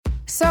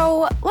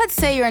So, let's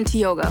say you're into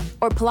yoga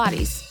or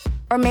Pilates,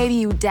 or maybe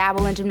you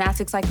dabble in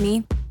gymnastics like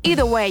me.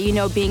 Either way, you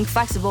know being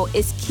flexible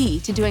is key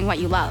to doing what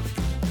you love.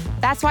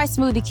 That's why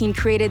Smoothie King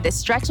created this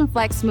Stretch and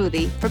Flex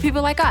smoothie for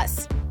people like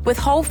us, with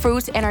whole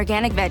fruits and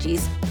organic veggies,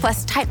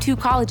 plus type 2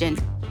 collagen.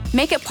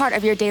 Make it part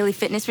of your daily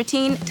fitness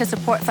routine to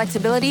support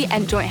flexibility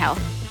and joint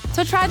health.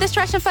 So try the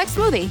Stretch and Flex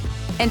smoothie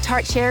in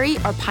tart cherry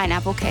or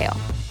pineapple kale.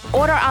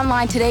 Order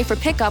online today for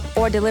pickup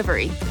or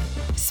delivery.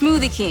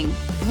 Smoothie King,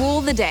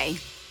 rule the day.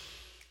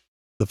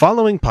 The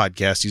following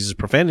podcast uses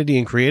profanity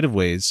in creative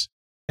ways,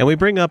 and we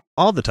bring up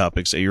all the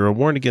topics that you are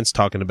warned against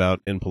talking about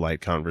in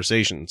polite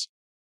conversations.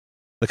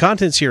 The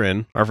contents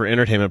herein are for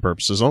entertainment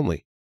purposes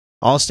only.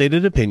 All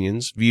stated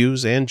opinions,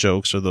 views, and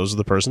jokes are those of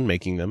the person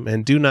making them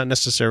and do not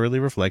necessarily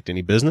reflect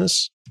any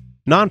business,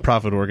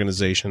 non-profit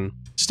organization,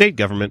 state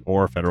government,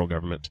 or federal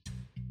government.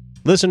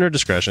 Listener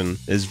discretion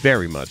is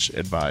very much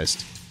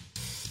advised.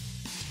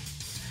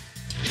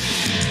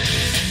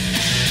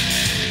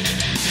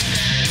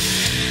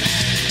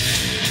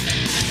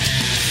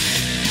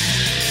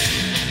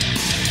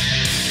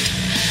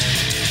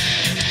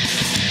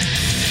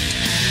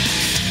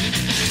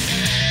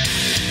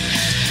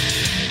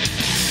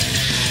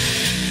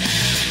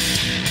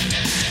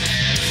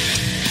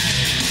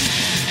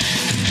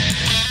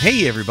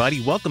 Hey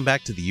everybody, welcome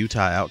back to the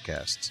Utah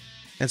Outcasts.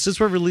 And since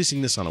we're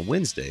releasing this on a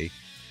Wednesday,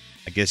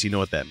 I guess you know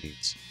what that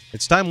means.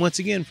 It's time once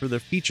again for the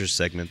features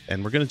segment,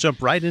 and we're going to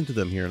jump right into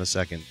them here in a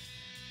second.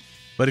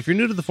 But if you're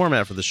new to the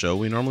format for the show,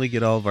 we normally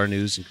get all of our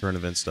news and current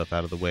event stuff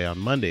out of the way on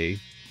Monday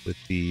with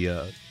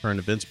the current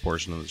events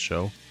portion of the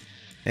show.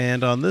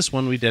 And on this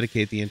one, we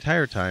dedicate the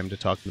entire time to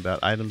talking about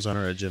items on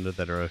our agenda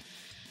that are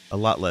a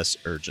lot less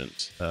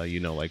urgent.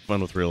 Like Fun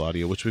with Real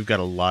Audio, which we've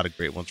got a lot of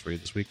great ones for you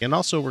this week. And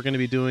also, we're going to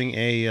be doing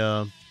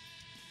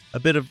a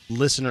bit of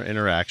listener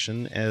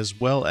interaction, as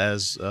well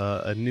as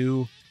a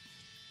new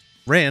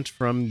rant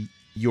from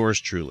yours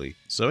truly.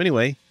 So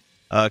anyway,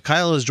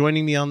 Kyle is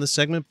joining me on this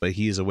segment, but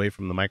he is away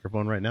from the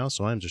microphone right now,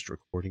 so I'm just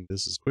recording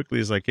this as quickly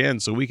as I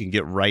can so we can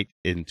get right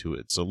into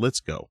it. So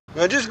let's go.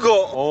 Now just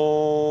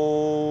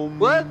go,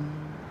 what?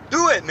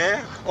 Do it,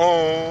 man.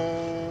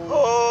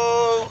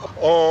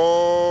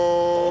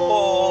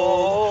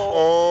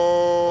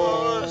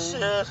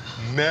 Shit.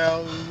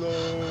 Mellow.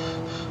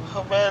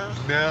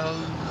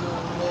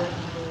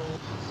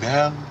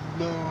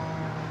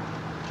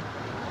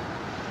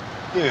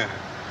 Yeah.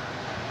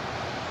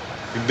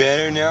 You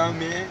better now,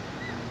 man?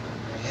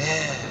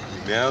 Yeah.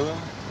 You mellow?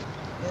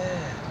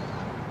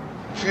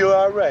 Yeah. Feel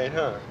alright,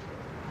 huh?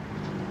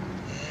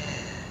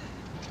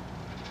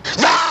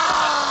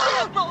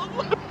 Yeah.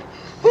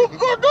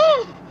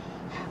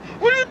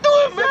 What are you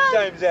doing, man?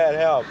 Sometimes that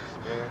helps,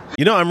 man.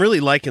 You know, I'm really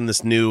liking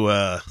this new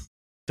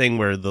thing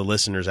where the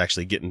listeners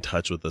actually get in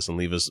touch with us and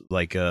leave us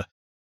like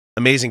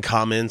amazing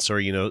comments,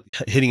 or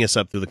hitting us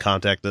up through the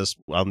contact us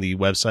on the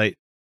website.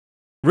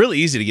 Really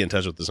easy to get in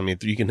touch with us. I mean,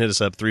 you can hit us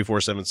up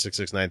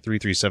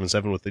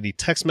 347-669-3377 with any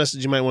text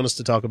message you might want us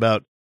to talk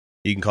about.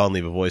 You can call and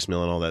leave a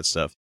voicemail and all that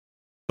stuff.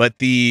 But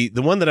the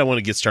one that I want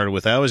to get started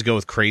with, I always go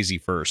with crazy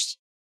first.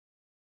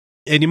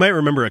 And you might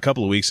remember a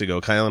couple of weeks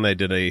ago, Kyle and I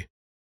did a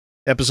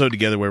episode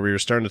together where we were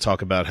starting to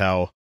talk about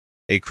how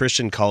a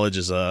Christian college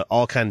is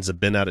all kinds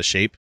of bent out of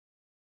shape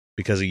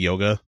because of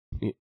yoga.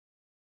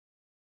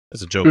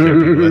 That's a joke there,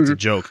 people. That's a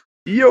joke.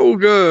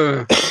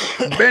 Yoga.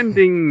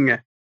 Bending.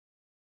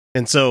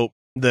 And so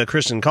the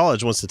Christian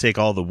college wants to take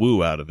all the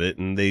woo out of it,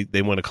 and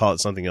they want to call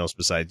it something else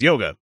besides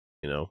yoga.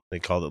 They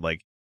call it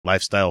like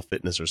lifestyle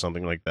fitness or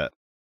something like that.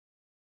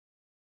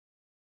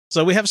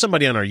 So we have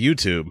somebody on our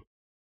YouTube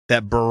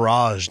that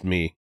barraged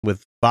me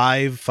with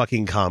 5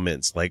 fucking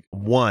comments, like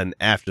one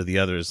after the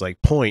other. It's like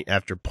point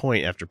after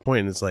point after point.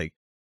 And it's like,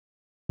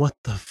 what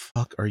the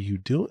fuck are you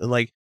doing?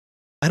 Like,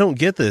 I don't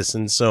get this.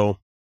 And so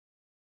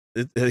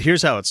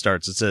here's how it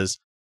starts. It says,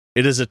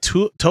 it is a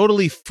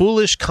totally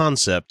foolish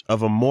concept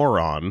of a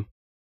moron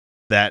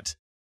that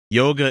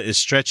yoga is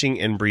stretching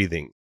and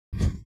breathing.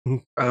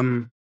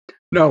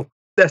 No,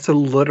 that's a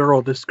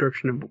literal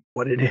description of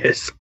what it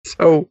is.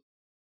 So,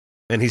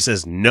 and he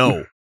says,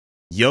 no,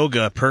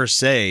 yoga per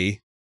se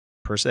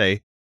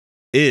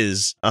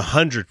is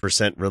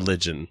 100%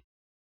 religion.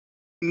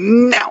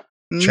 No.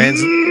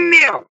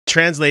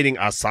 Translating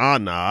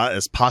asana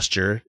as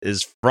posture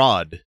is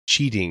fraud,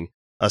 cheating.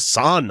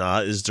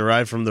 Asana is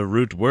derived from the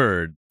root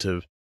word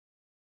to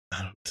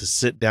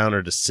sit down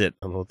or to sit.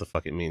 I don't know what the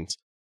fuck it means.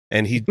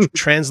 And he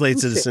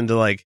translates this into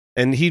like,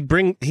 and he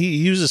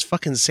uses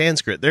fucking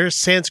Sanskrit. There's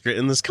Sanskrit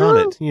in this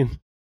comment. And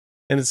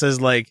it says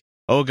like,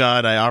 oh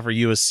God, I offer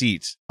you a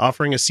seat.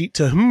 Offering a seat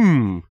to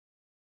whom?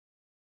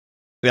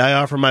 I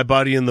offer my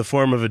body in the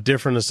form of a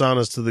different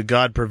asanas to the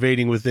God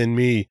pervading within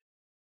me.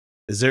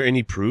 Is there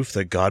any proof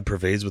that God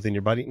pervades within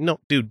your body? No,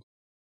 dude.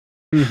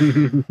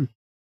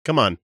 Come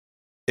on.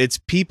 It's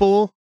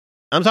people.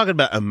 I'm talking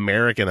about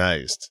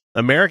Americanized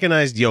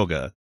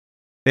yoga.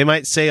 They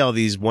might say all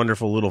these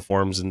wonderful little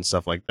forms and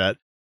stuff like that,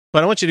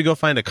 but I want you to go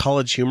find a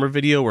College Humor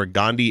video where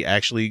Gandhi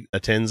actually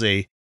attends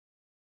a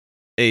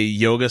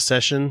yoga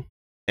session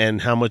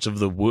and how much of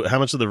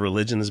the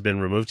religion has been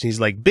removed. And he's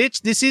like,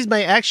 "Bitch, this is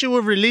my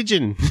actual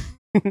religion."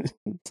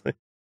 Like,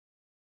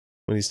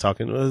 when he's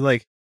talking, it was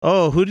like,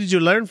 "Oh, who did you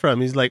learn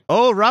from?" He's like,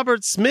 "Oh,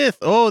 Robert Smith.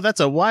 Oh, that's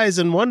a wise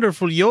and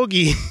wonderful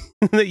yogi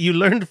that you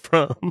learned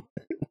from."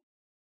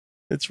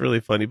 It's really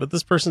funny, but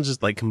this person's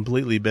just like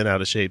completely been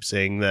out of shape,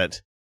 saying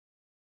that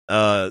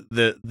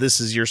this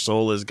is your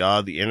soul as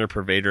God, the inner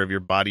pervader of your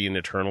body and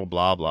eternal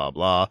blah blah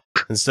blah.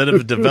 Instead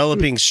of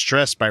developing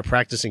stress by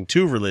practicing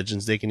two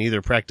religions, they can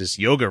either practice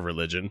yoga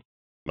religion,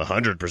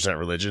 100%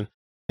 religion,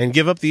 and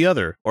give up the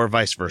other, or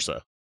vice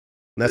versa.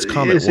 And that's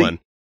comment one.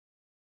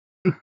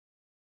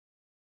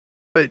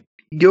 But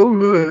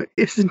yoga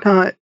is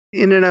not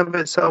in and of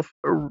itself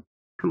a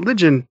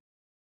religion.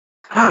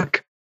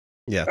 Fuck.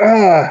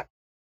 Yeah.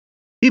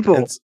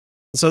 People.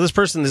 So this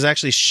person is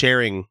actually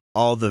sharing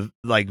all the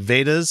like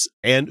Vedas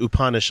and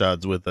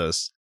Upanishads with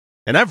us.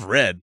 And I've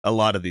read a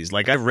lot of these.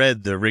 Like I've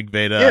read the Rig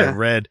Veda, Yeah. I've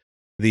read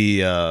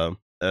the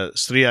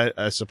Sri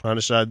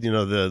Upanishad, you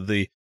know,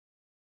 the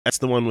that's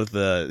the one with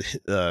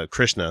the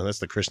Krishna. That's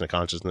the Krishna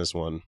consciousness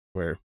one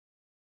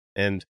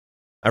and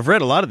I've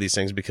read a lot of these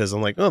things because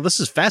I'm like, oh, this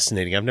is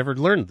fascinating. I've never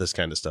learned this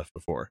kind of stuff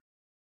before.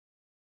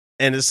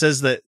 And it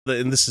says that,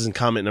 and this is in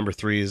comment number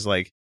 3, is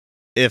like,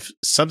 if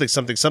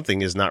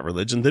something is not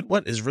religion, then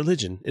what is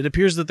religion? It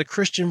appears that the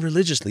Christian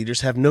religious leaders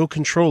have no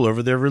control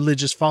over their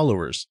religious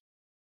followers.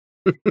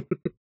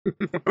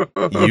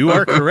 You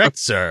are correct,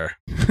 sir.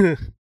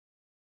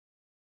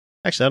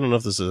 Actually, I don't know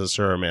if this is a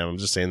sir or ma'am. I'm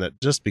just saying that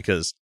just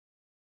because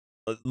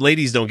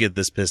ladies don't get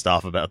this pissed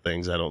off about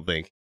things, I don't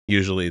think.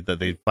 Usually that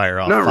they fire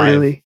off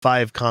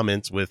five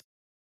comments with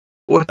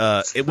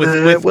anglicized.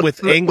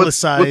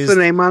 What's the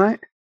name on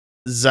it?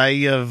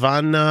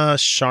 Zayavana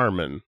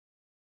Sharman.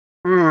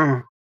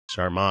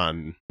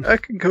 Sharman. I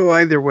could go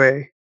either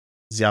way.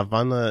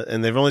 Zayavana,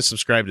 and they've only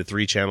subscribed to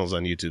 3 channels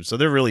on YouTube, so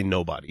they're really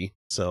nobody.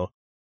 So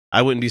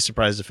I wouldn't be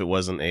surprised if it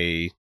wasn't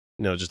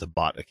just a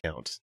bot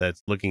account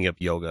that's looking up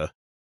yoga.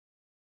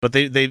 But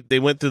they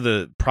went through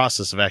the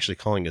process of actually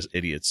calling us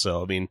idiots.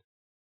 So I mean,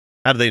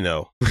 how do they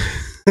know?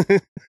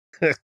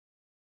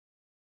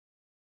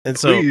 And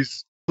so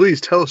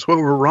please tell us what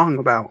we're wrong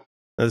about.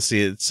 Let's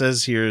see. It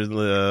says here,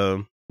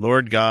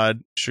 Lord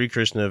God, Sri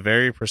Krishna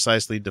very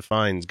precisely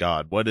defines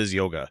God. What is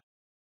yoga?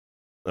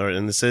 All right,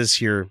 and it says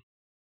here,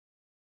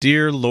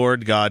 dear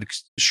Lord God,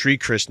 Sri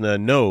Krishna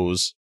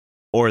knows,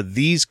 or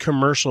these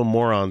commercial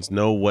morons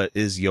know what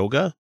is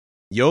yoga.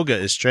 Yoga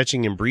is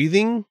stretching and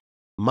breathing.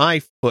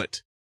 My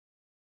foot.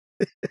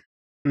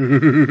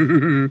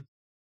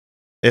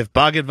 If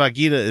Bhagavad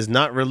Gita is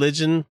not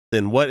religion,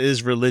 then what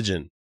is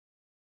religion?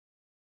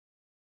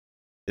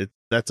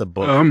 That's a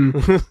book,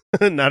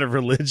 not a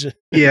religion.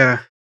 Yeah.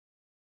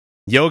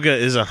 Yoga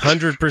is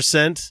 100%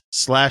 /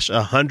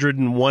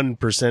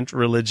 101%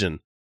 religion.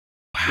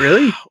 Wow.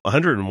 Really?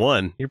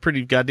 101. You're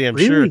pretty goddamn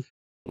really? Sure.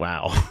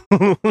 Wow.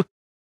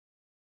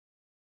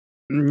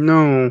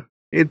 No,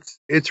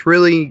 it's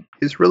really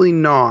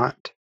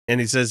not. And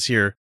he says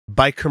here,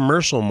 by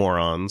commercial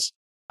morons,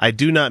 I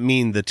do not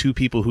mean the 2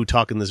 people who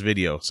talk in this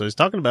video. So he's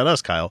talking about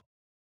us, Kyle.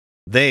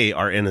 They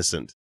are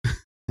innocent.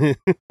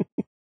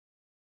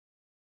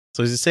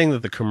 So is he saying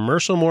that the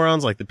commercial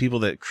morons, like the people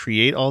that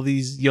create all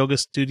these yoga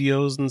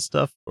studios and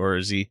stuff, or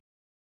is he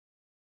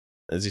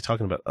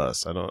talking about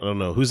us? I don't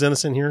know. Who's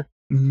innocent here?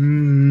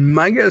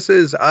 My guess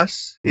is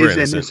us is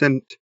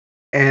innocent,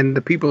 and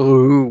the people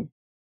who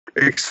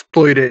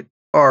exploit it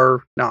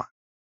are not.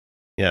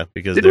 Yeah,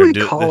 because didn't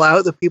we call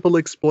out the people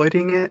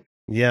exploiting it?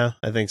 Yeah,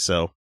 I think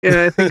so.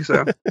 Yeah, I think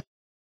so.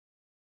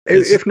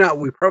 If not,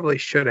 we probably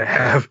should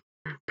have.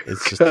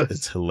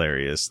 It's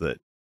hilarious that.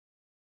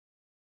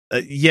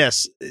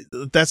 Yes,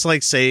 that's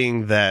like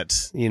saying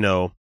that,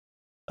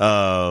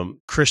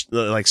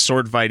 like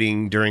sword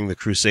fighting during the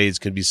Crusades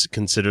could be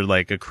considered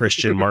like a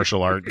Christian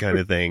martial art kind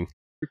of thing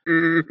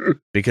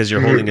because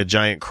you're holding a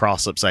giant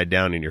cross upside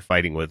down and you're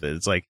fighting with it.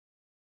 It's like,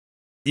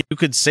 you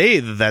could say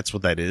that that's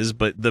what that is,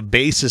 but the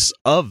basis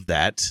of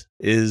that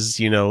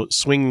is,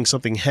 swinging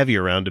something heavy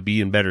around to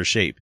be in better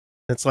shape.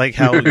 It's like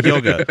how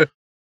yoga,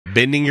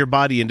 bending your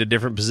body into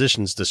different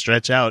positions to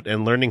stretch out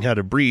and learning how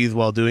to breathe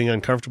while doing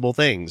uncomfortable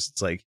things.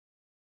 It's like,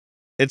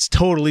 it's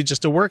totally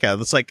just a workout.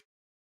 It's like,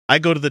 I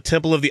go to the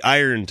Temple of the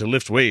Iron to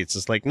lift weights.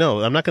 It's like,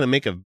 no, I'm not going to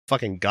make a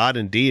fucking god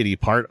and deity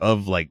part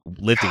of like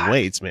lifting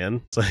weights,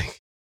 man. It's like,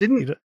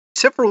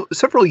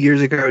 several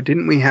years ago,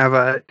 didn't we have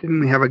a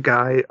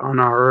guy on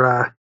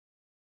our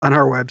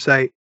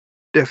website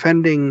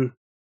defending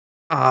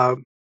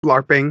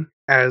LARPing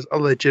as a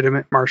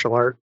legitimate martial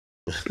art?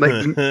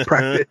 Like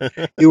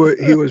he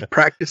was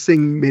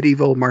practicing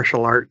medieval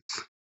martial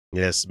arts.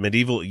 Yes,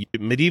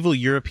 medieval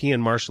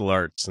European martial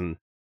arts, and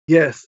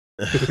yes,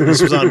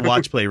 this was on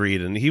Watch Play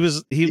Read, and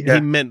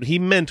he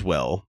meant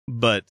well,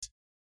 but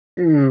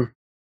man,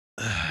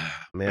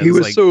 he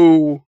was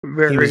so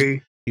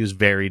very. He was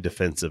very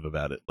defensive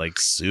about it, like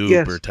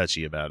super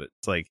touchy about it.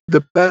 It's like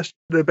the best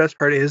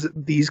part is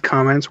these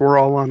comments were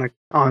all on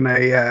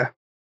a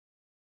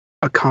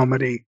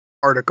comedy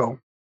article.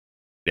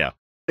 Yeah,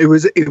 it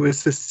was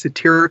a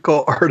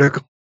satirical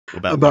article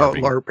about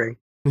LARPing.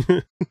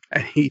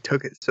 And he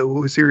took it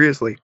so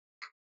seriously.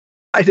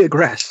 I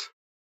digress.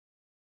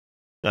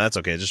 No, that's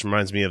okay. It just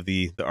reminds me of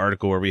the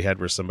article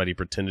where somebody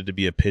pretended to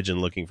be a pigeon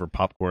looking for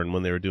popcorn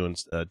when they were doing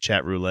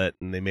chat roulette,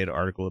 and they made an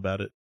article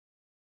about it.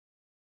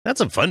 That's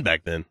some fun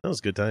back then. That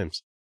was good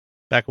times.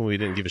 Back when we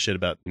didn't give a shit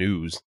about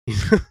news.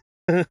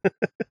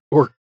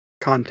 Or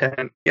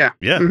content. Yeah.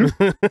 Yeah.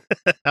 Mhm.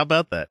 How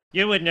about that?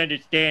 You wouldn't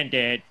understand,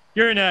 Dad.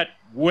 You're not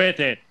with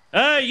it.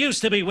 I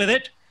used to be with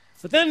it,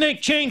 but then they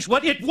changed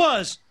what it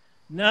was.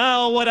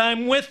 Now what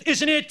I'm with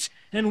isn't it,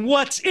 and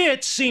what's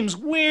it seems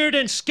weird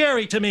and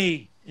scary to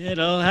me.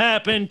 It'll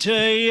happen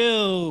to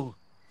you.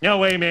 No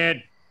way,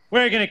 man.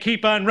 We're gonna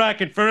keep on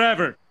rocking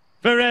forever.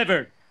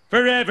 Forever.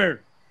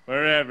 Forever.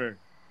 Forever.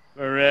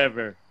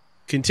 Forever.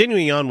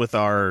 Continuing on with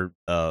our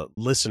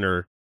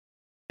listener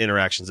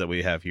interactions that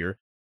we have here,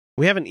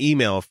 we have an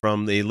email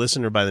from a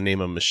listener by the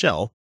name of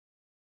Michelle,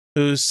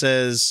 who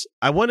says,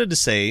 I wanted to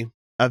say,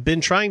 I've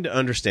been trying to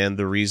understand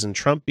the reason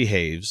Trump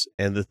behaves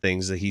and the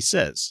things that he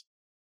says.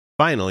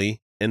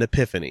 Finally, an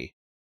epiphany.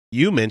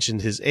 You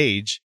mentioned his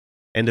age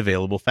and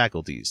available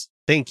faculties.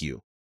 Thank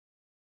you.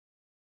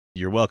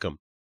 You're welcome.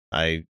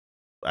 I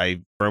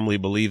firmly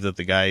believe that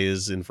the guy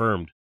is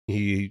infirmed.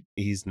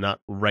 He's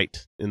not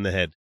right in the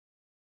head.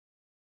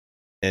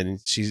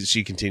 And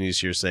she continues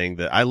here saying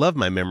that I love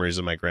my memories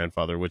of my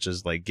grandfather, which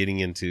is like getting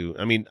into,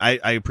 I mean,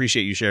 I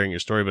appreciate you sharing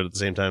your story, but at the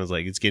same time, it's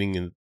like it's getting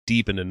in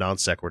deep into non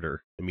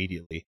sequitur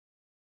immediately.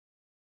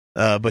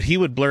 But he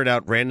would blurt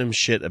out random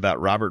shit about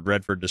Robert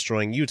Redford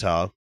destroying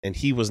Utah, and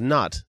he was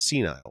not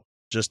senile,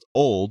 just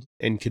old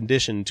and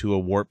conditioned to a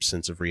warped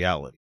sense of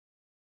reality.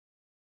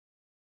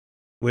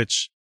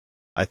 Which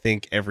I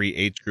think every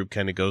age group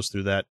kind of goes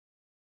through that.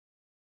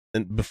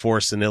 And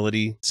before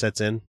senility sets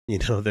in,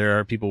 there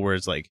are people where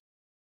it's like,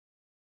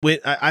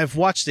 I've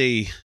watched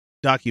a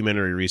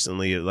documentary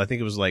recently. I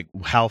think it was like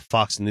How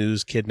Fox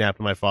News Kidnapped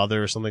My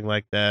Father or something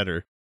like that,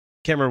 or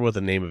can't remember what the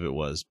name of it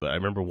was, but I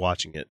remember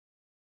watching it.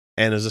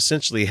 And it was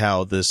essentially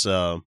how this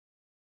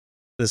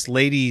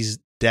lady's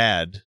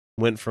dad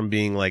went from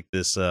being like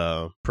this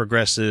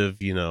progressive,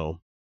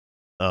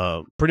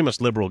 pretty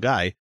much liberal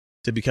guy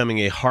to becoming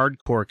a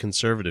hardcore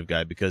conservative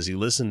guy because he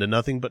listened to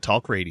nothing but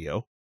talk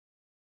radio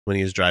when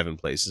he was driving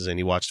places, and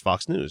he watched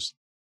Fox News.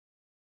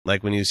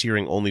 Like when he was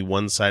hearing only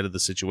one side of the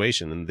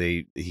situation, and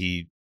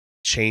he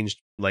changed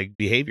like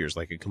behaviors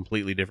like a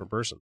completely different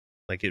person.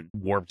 Like it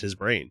warped his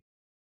brain.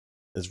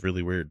 It's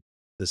really weird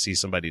to see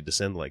somebody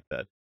descend like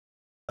that.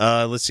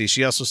 Let's see.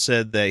 She also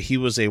said that he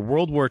was a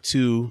World War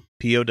II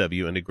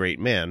POW and a great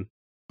man,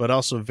 but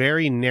also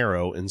very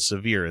narrow and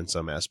severe in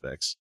some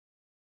aspects.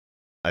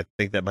 I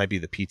think that might be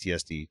the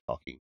PTSD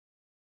talking.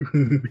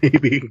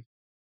 Maybe.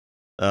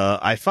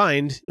 I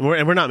find,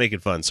 and we're not making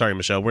fun. Sorry,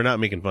 Michelle, we're not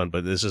making fun,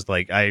 but it's just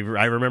like I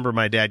remember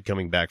my dad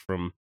coming back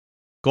from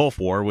Gulf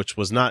War, which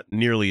was not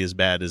nearly as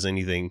bad as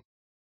anything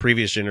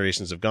previous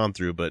generations have gone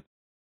through. But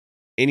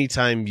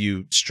anytime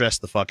you stress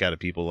the fuck out of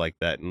people like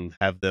that and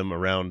have them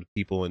around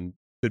people and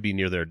could be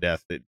near their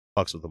death, it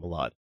fucks with them a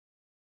lot.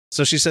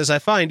 So she says, I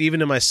find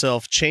even in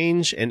myself,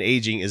 change and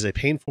aging is a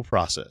painful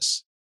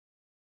process.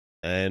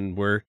 And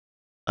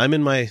I'm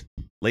in my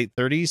late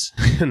 30s,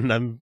 and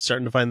I'm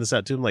starting to find this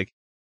out too. I'm like,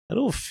 I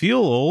don't feel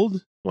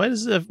old. Why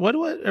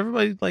do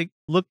everybody like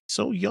look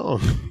so young?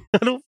 I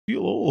don't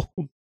feel old.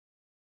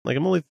 Like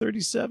I'm only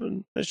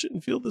 37. I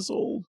shouldn't feel this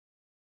old.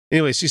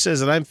 Anyway, she says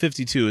that I'm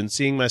 52 and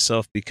seeing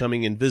myself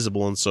becoming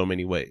invisible in so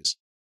many ways.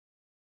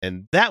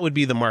 And that would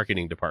be the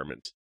marketing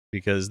department,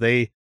 because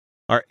they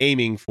are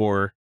aiming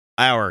for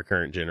our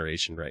current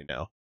generation right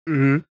now.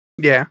 Mm-hmm.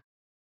 Yeah.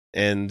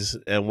 And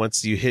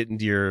once you hit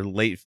into your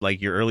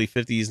your early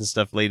 50s and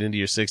stuff, late into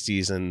your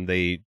 60s, and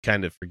they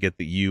kind of forget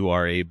that you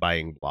are a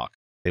buying block.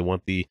 They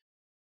want the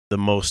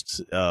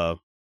most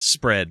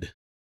spread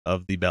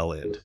of the bell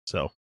end.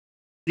 So,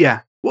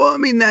 yeah. Well, I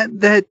mean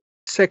that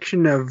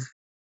section of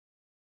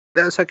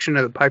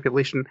the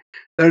population,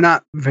 they're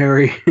not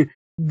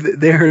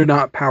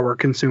power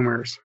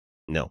consumers.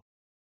 No,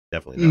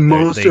 definitely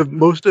not.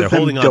 Most of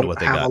them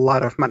don't have a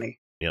lot of money.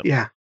 Yep.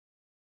 Yeah.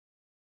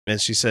 And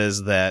she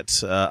says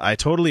that I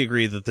totally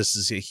agree that this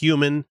is a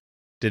human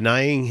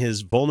denying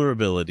his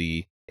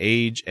vulnerability,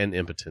 age, and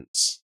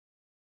impotence.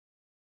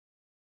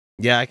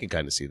 Yeah, I can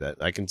kind of see that.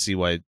 I can see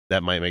why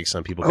that might make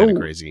some people kind of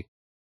crazy.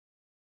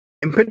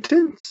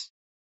 Impotence?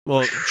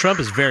 Well, Trump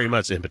is very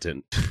much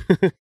impotent.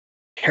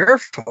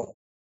 Careful.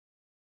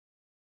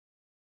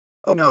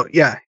 Oh, no.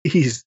 Yeah,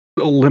 he's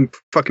a limp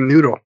fucking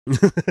noodle.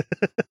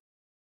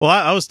 Well,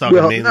 I was talking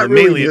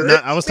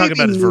I was talking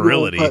about his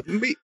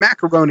virility.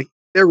 Macaroni.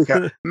 There we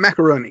go.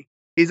 Macaroni.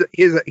 He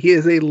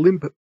is a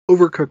limp,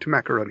 overcooked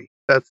macaroni.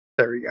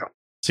 There you go.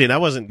 See, and I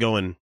wasn't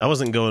going,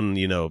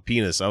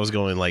 penis. I was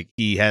going like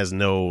he has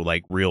no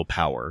like real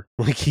power.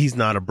 Like he's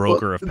not a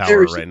broker of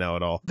power right now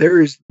at all.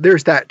 There's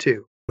that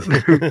too.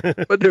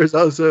 But there's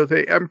also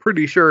I'm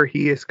pretty sure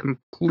he is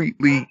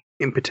completely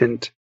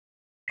impotent.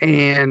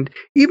 And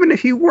even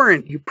if you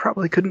weren't, you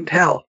probably couldn't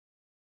tell.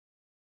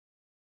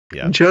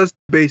 Yeah. Just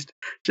based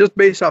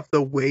off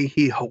the way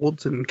he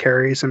holds and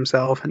carries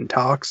himself and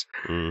talks.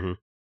 Mm-hmm.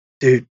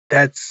 Dude,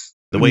 that's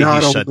the way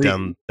not he shut only-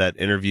 down that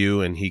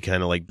interview and he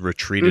kind of like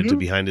retreated to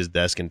behind his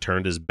desk and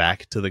turned his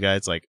back to the guy.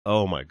 It's like,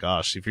 oh my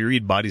gosh. If you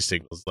read body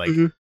signals, like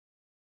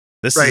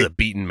this is a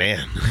beaten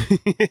man.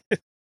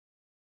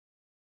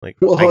 Like,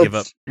 Well, I give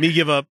up. it's- Me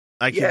give up.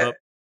 I give up.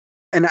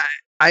 And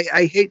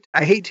I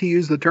hate to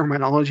use the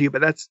terminology,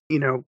 but that's,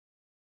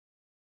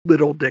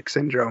 little dick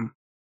syndrome.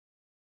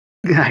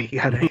 I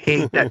gotta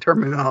hate that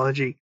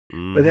terminology.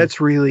 Mhm. But that's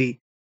really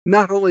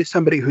not only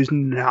somebody who's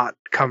not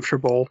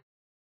comfortable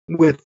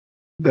with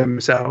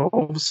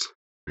themselves,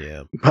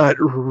 Yeah. but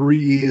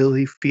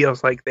really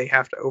feels like they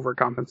have to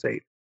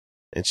overcompensate.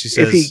 And she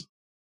If says,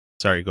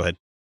 sorry, go ahead.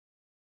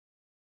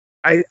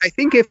 I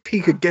think if he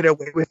could get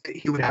away with it,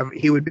 he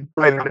would be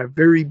driving a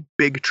very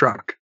big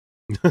truck.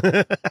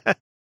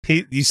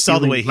 You saw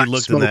the way he Black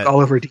looked in smoke that. all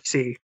over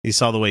DC. You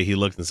saw the way he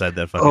looked inside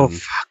that fucking Oh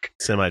fuck!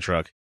 semi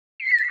truck.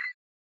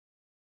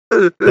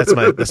 That's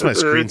my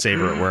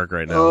screensaver at work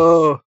right now.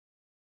 Oh,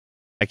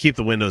 I keep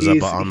the windows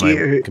up on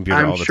my computer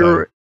I'm all the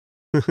sure,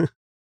 time.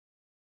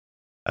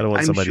 I don't want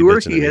I'm somebody sure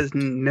bitching he at me. has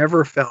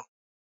never felt.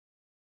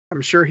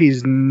 I'm sure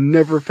he's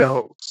never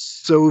felt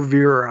so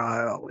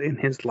virile in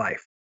his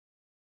life.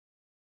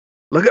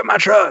 Look at my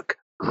truck.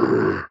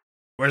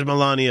 Where's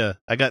Melania?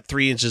 I got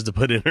 3 inches to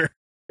put in her.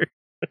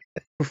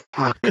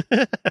 Fuck.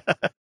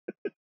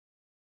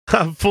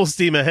 I'm full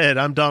steam ahead.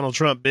 I'm Donald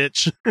Trump,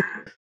 bitch.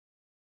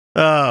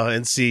 Oh,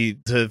 and see,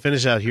 to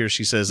finish out here,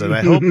 she says, and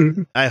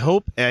I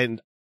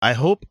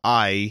hope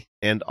I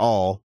and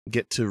all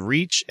get to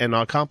reach and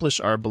accomplish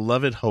our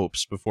beloved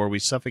hopes before we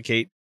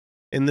suffocate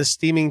in this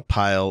steaming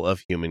pile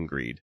of human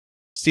greed.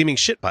 Steaming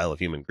shit pile of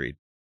human greed.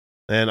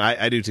 And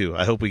I do too.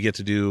 I hope we get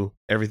to do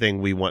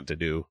everything we want to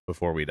do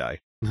before we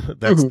die.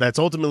 That's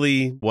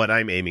ultimately what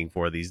I'm aiming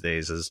for these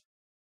days. Is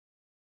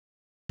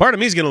part of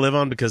me is going to live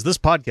on because this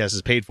podcast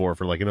is paid for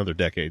like another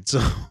decade.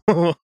 So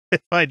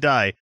if I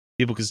die,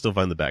 people can still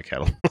find the back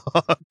catalog.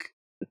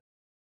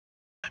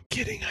 I'm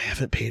kidding. I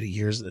haven't paid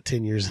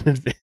 10 years in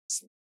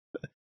advance.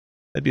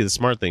 That'd be the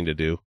smart thing to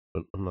do,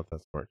 but I'm not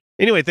that smart.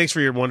 Anyway, thanks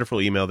for your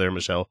wonderful email there,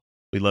 Michelle.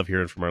 We love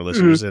hearing from our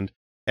listeners, and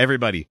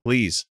everybody,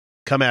 please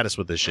come at us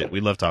with this shit.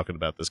 We love talking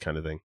about this kind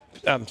of thing.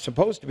 I'm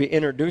supposed to be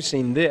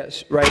introducing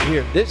this right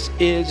here. This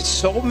is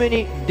so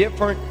many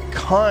different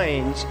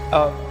kinds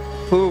of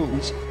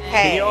foods.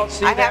 Can you all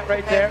see that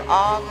right there?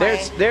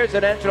 There's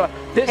an extra.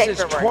 This is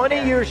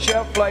 20-year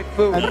shelf life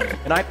food,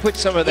 and I put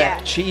some of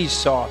that cheese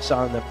sauce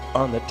on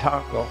the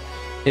taco.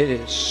 It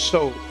is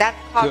so That's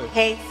called good.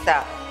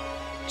 queso.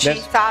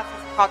 Cheese sauce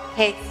is called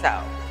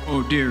queso.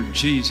 Oh dear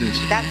Jesus.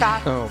 That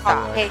sauce Oh, is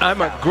called boy. queso.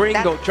 I'm a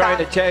gringo That trying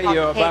to sauce tell is you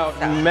called about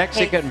queso.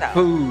 Mexican Queso.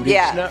 food.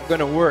 Yes. It's not going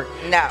to work.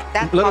 No,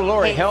 that's Little called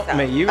Lori, queso. help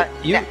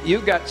me. You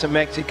got some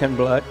Mexican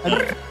blood.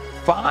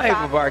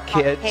 5 of our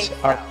kids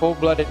are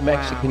full-blooded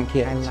Mexican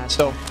kids.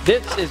 So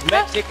this is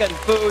Mexican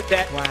food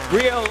that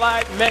real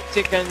life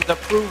Mexicans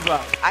approve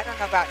of. I don't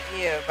know about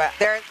you, but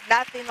there's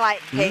nothing like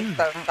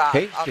queso sauce.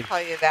 tasty. I'll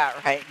tell you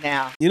that right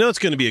now. You know, it's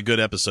going to be a good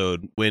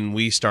episode when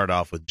we start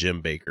off with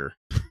Jim Baker.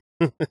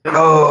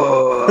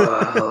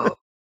 Oh,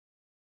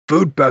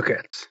 food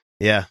buckets.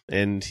 Yeah,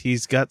 and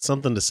he's got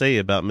something to say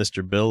about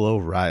Mr. Bill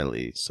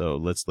O'Reilly, so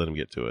let's let him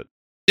get to it.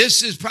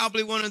 This is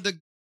probably one of the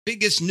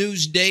biggest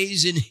news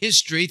days in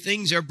history.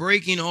 Things are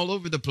breaking all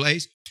over the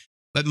place.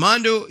 But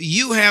Mondo,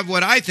 you have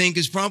what I think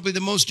is probably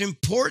the most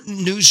important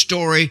news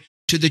story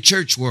to the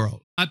church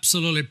world.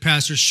 Absolutely,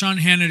 Pastor. Sean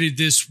Hannity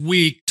this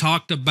week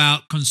talked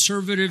about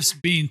conservatives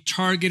being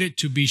targeted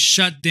to be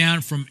shut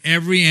down from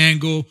every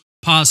angle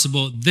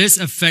possible. This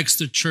affects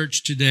the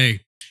church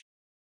today.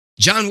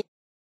 John,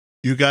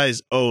 You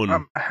guys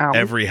own How?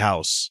 every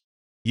house.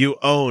 You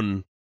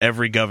own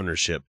every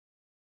governorship.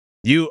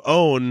 You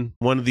own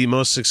one of the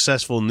most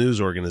successful news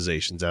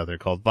organizations out there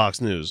called Fox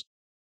News.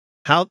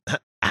 How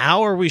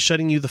are we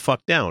shutting you the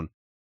fuck down?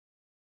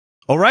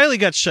 O'Reilly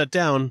got shut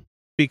down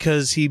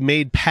because he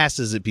made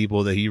passes at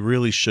people that he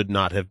really should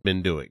not have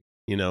been doing.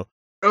 You know,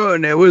 Oh,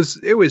 and it was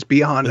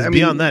beyond. it was I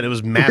beyond mean, that. It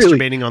was really,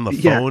 masturbating on the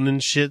yeah. phone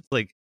and shit.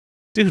 Like,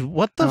 dude,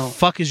 what the Oh.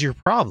 fuck is your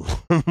problem?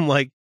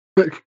 Like,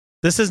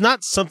 this is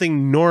not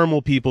something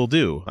normal people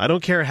do. I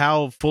don't care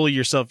how full of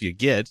yourself you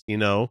get, you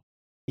know.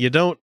 You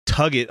don't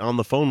tug it on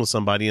the phone with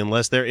somebody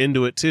unless they're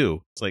into it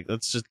too. It's like,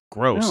 that's just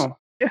gross. No,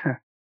 yeah.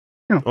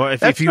 No, Or if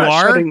that's you not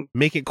are, shutting-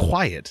 make it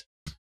quiet.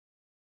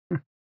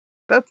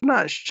 That's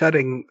not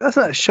shutting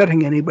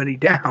anybody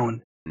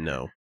down.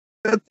 No.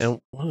 That's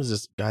And what is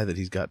this guy that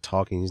he's got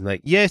talking? He's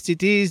like, yes,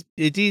 it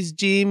is,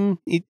 Jim.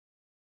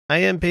 I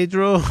am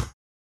Pedro.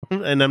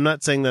 And I'm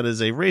not saying that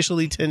as a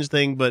racially tinged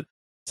thing, but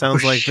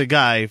sounds like the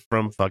guy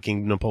from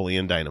fucking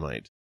Napoleon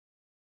Dynamite.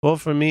 Well,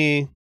 for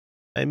me,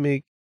 I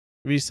make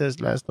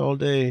recess last all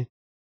day. what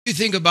do you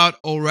think about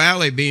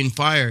O'Reilly being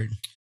fired?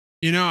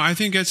 You know, I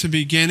think that's a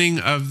beginning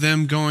of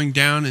them going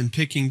down and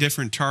picking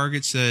different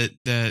targets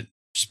that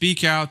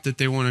speak out that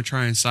they want to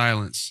try and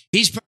silence.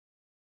 He's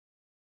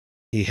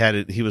He had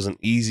it. He was an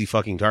easy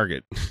fucking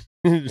target.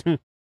 it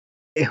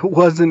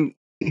wasn't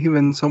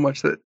even so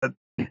much that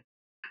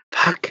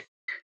fuck.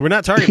 We're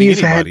not targeting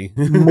anybody.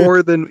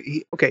 More than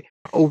okay.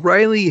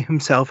 O'Reilly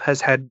himself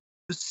has had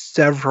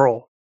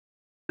several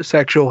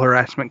sexual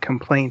harassment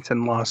complaints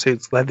and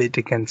lawsuits levied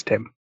against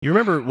him. You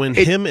remember when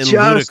him and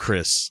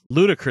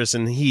Ludacris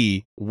and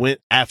he went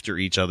after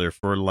each other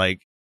for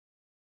like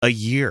a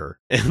year,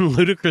 and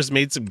Ludacris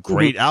made some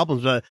great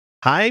albums. But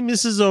hi,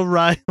 Mrs.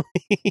 O'Reilly,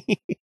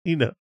 you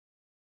know.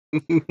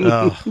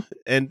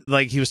 And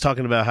like he was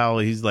talking about how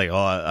he's like, oh,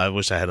 I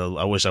wish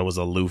I was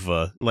a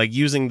loofah, like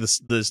using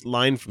this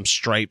line from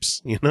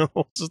Stripes, you know.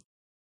 Just,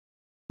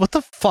 what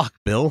the fuck,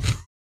 Bill?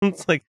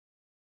 It's like,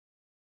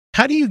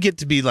 how do you get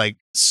to be like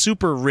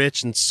super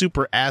rich and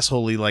super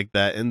assholey like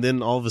that, and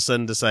then all of a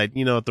sudden decide,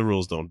 you know what, the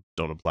rules don't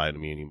apply to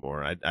me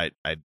anymore? I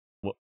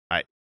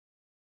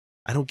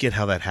don't get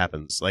how that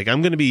happens. Like,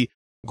 I'm going to be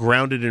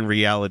grounded in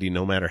reality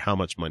no matter how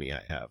much money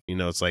I have. You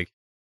know, it's like,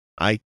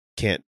 I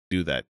can't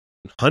do that.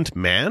 Hunt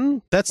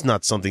man? That's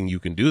not something you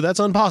can do. That's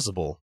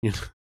impossible.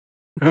 With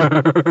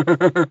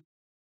the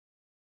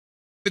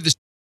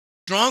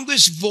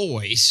strongest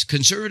voice,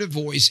 conservative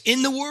voice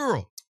in the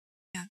world.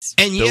 Yes.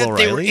 And Bill yet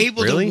O'Reilly? they were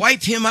able Really? to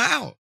wipe him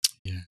out.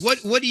 Yes.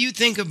 What do you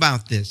think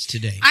about this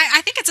today?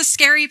 I think it's a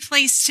scary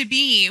place to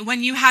be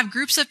when you have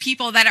groups of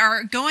people that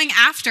are going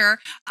after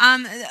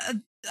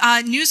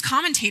news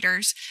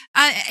commentators.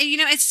 You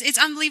know, it's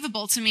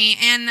unbelievable to me.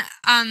 And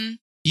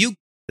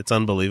it's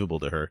unbelievable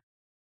to her.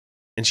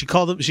 And she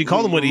called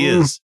him what he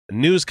is, a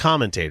news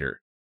commentator.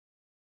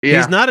 Yeah.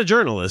 He's not a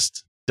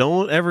journalist.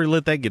 Don't ever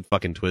let that get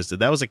fucking twisted.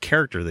 That was a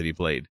character that he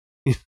played.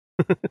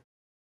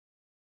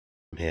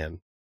 Man.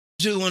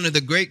 To one of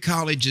the great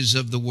colleges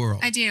of the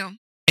world. I do.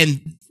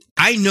 And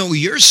I know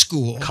your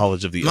school.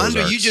 College of the Mondo,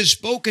 Ozarks. you just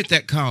spoke at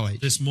that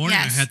college. This morning,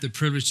 Yes. I had the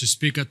privilege to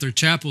speak at their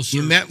chapel service.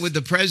 You met with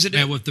the president?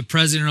 Met with the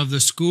president of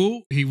the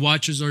school. He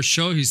watches our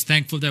show. He's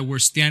thankful that we're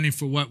standing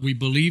for what we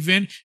believe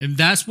in. And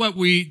that's what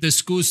the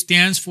school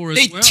stands for as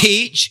They well.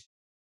 teach.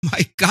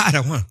 My God, I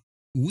want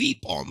to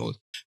weep almost.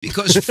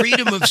 Because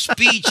freedom of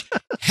speech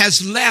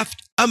has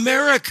left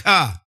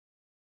America.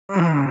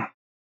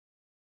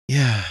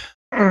 Yeah.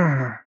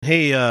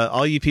 Hey,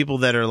 all you people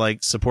that are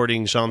like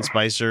supporting Sean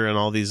Spicer and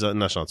all these,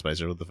 not Sean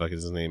Spicer, what the fuck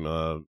is his name?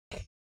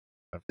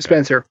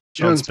 Spencer.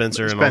 Sean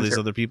Spencer and all these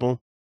other people.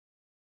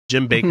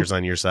 Jim Baker's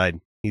on your side.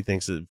 He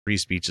thinks that free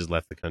speech has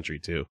left the country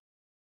too.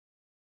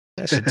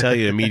 That should tell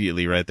you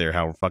immediately right there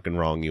how fucking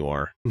wrong you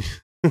are.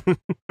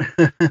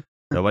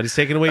 Nobody's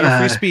taking away your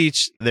free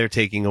speech. They're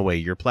taking away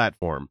your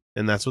platform.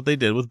 And that's what they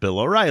did with Bill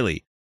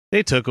O'Reilly.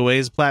 They took away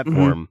his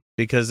platform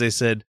because they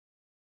said,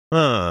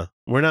 we're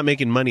not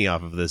making money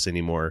off of this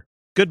anymore.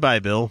 Goodbye,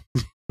 Bill.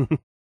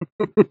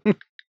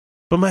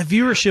 But my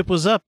viewership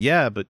was up.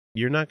 Yeah, but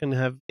you're not going to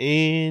have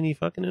any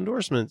fucking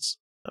endorsements.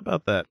 How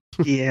about that?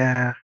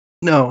 Yeah.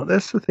 No,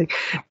 that's the thing.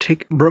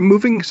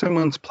 Removing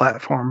someone's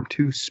platform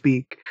to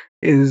speak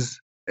is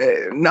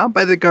not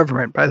by the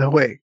government, by the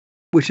way,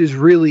 which is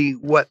really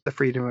what the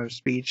freedom of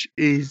speech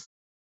is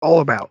all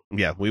about.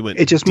 Yeah, we went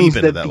It just deep means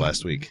into that that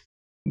last week.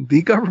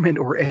 The government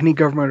or any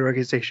government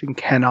organization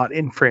cannot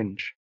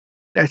infringe.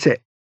 That's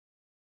it.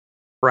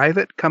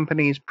 Private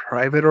companies,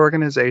 private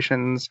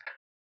organizations,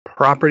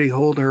 property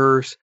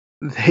holders,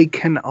 they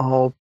can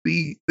all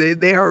be,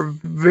 they are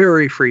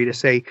very free to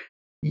say,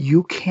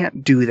 you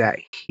can't do that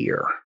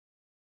here.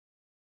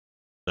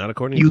 Not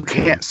according You to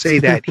can't say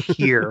that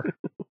here.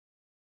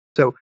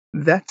 So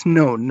that's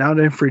not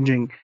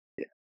infringing.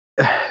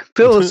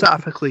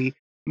 Philosophically,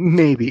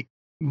 maybe,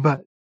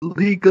 but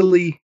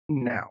legally,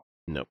 no.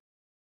 Nope.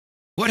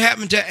 What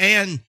happened to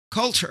Ann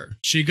Coulter?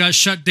 She got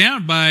shut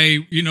down by,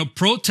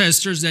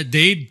 protesters that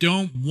they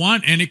don't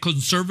want any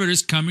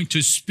conservatives coming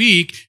to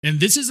speak. And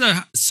this is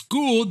a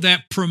school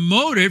that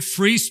promoted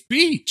free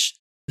speech.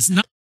 It's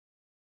not.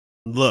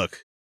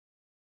 Look,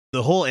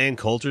 the whole Ann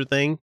Coulter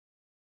thing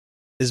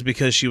is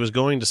because she was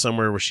going to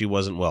somewhere where she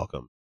wasn't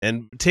welcome.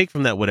 And take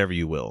from that whatever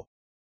you will.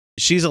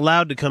 She's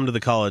allowed to come to the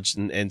college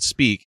and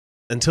speak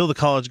until the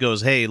college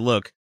goes, hey,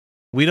 look,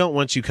 we don't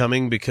want you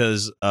coming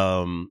because,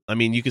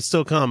 you could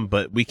still come,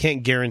 but we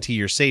can't guarantee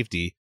your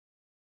safety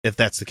if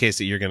that's the case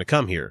that you're going to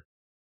come here.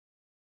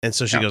 And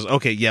so she goes,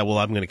 okay, yeah, well,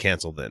 I'm going to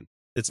cancel then.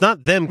 It's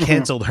not them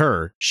canceled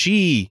her.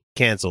 She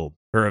canceled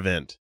her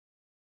event.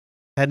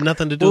 Had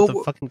nothing to do with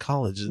the fucking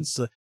college. It's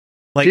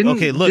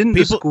didn't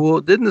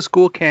the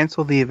school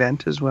cancel the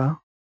event as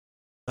well?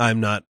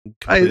 I'm not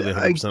completely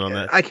 100% on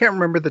that. I can't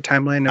remember the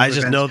timeline. I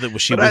just know that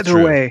she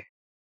withdrew.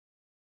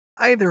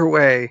 Either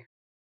way,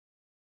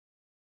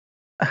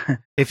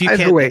 if you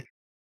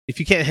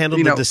can't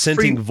handle the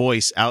dissenting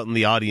voice out in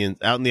the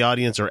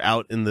audience or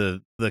out in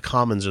the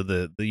commons or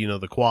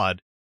the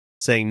quad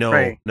saying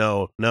no,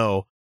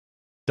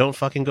 don't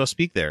fucking go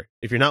speak there.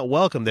 If you're not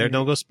welcome there,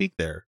 don't go speak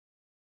there.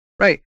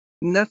 Right.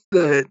 And that's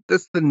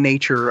the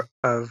nature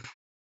of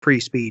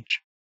free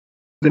speech.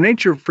 The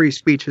nature of free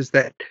speech is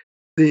that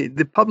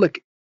the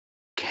public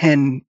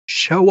can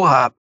show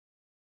up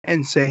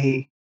and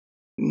say,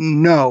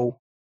 no,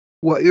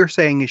 what you're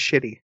saying is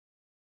shitty.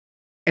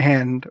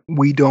 And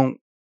we don't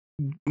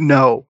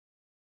know.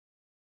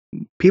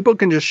 people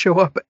can just show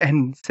up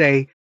and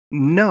say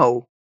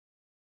no.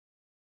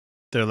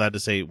 They're allowed to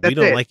say, That's we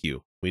don't it. like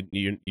you.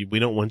 We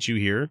don't want you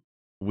here.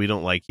 We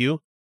don't like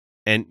you.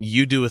 And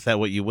you do with that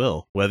what you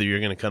will, whether you're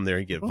going to come there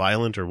and get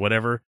violent or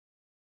whatever.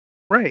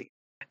 Right.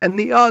 And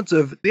the odds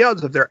of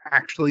there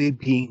actually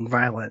being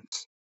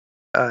violence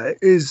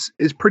is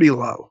pretty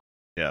low.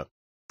 Yeah.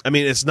 I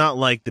mean, it's not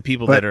like the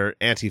people that are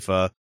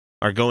Antifa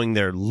are going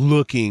there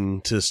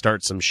looking to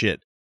start some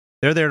shit.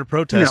 They're there to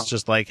protest,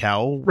 just like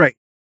how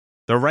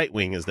the right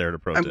wing is there to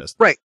protest.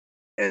 Right.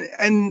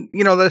 And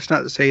you know, that's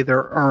not to say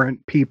there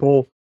aren't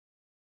people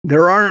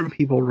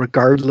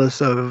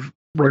regardless of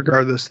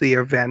the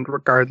event,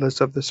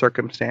 regardless of the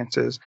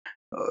circumstances.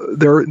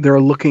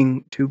 They're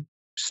looking to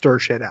stir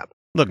shit up.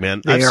 Look,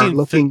 man, They are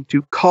looking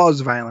to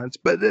cause violence,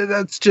 but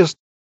that's just...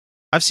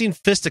 I've seen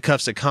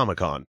fisticuffs at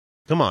Comic-Con.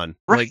 Come on.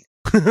 Right.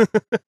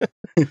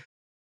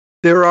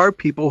 There are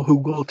people who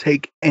will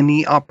take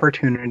any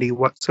opportunity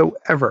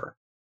whatsoever.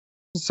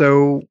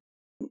 So...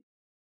 And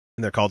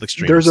they're called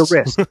extremists. There's a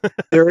risk.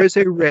 There is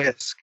a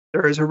risk.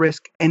 There is a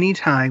risk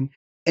anytime,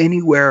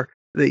 anywhere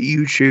that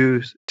you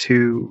choose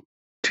to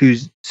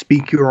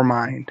speak your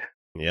mind.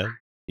 Yeah.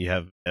 You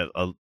have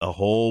a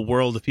whole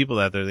world of people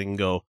out there that can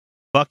go,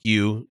 fuck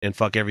you and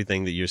fuck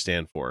everything that you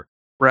stand for.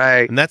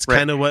 Right. And that's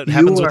kind of what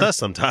happens with us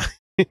sometimes.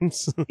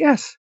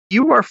 Yes.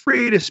 You are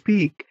free to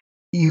speak.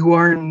 You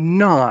are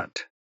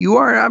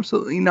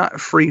absolutely not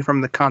free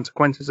from the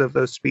consequences of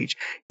those speech,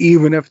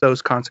 even if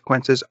those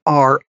consequences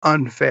are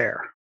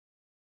unfair.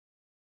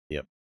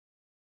 Yep.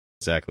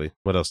 Exactly.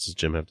 What else does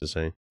Jim have to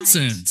say?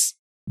 Nonsense.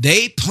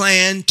 They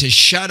plan to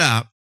shut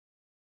up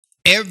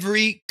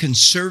every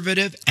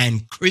conservative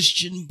and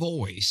Christian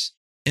voice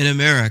in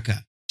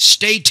America.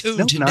 Stay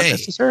tuned today, not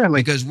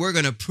necessarily, because we're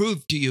going to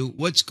prove to you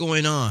what's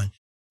going on,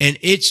 and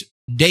it's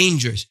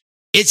dangerous.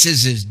 It's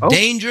as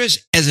dangerous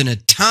as an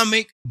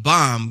atomic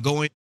bomb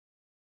going.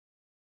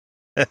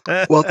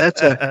 Well,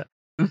 that's a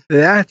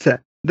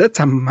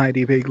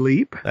mighty big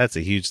leap. That's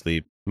a huge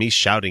leap. Me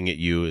shouting at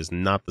you is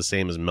not the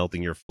same as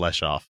melting your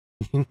flesh off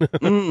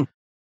and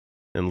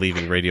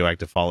leaving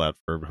radioactive fallout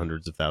for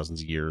hundreds of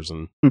thousands of years.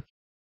 And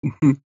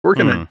we're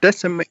gonna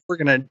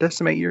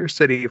decimate your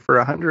city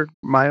for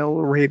 100-mile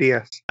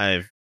radius.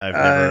 I've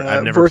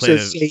never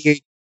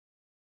played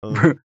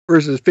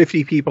versus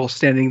 50 people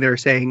standing there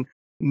saying,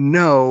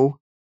 "No,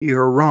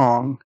 you're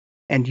wrong,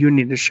 and you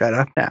need to shut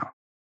up now."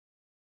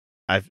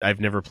 I've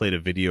never played a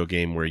video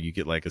game where you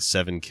get like a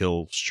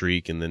 7-kill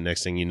streak, and the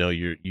next thing you know,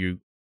 you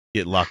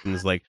get locked in.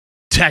 It's like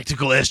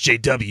tactical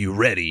SJW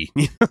ready.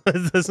 You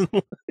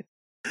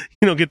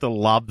don't get to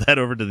lob that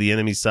over to the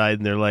enemy side,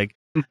 and they're like,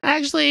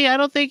 "Actually, I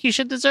don't think you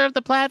should deserve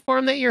the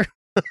platform that you're."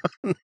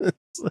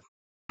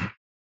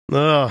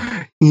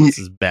 Oh, this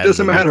is bad.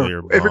 Doesn't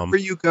matter. Everywhere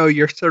you go,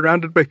 you're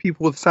surrounded by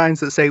people with signs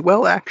that say,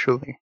 "Well,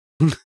 actually."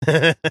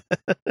 And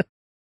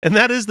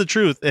that is the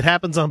truth. It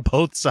happens on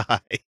both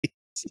sides.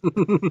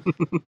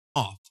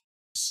 Off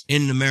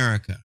in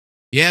America.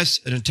 Yes,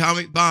 an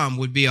atomic bomb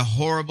would be a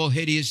horrible,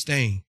 hideous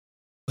thing,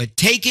 but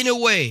taking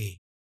away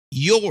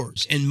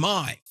yours and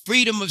my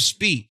freedom of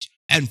speech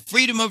and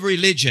freedom of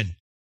religion,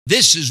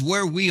 this is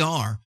where we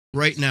are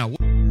right now.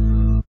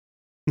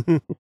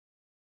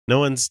 No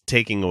one's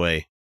taking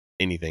away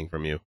anything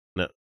from you.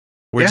 No,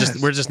 we're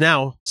just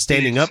now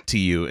standing up to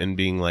you and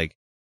being like,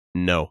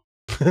 no.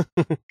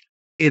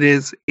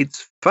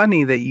 It's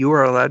funny that you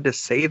are allowed to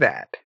say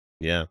that.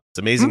 Yeah, it's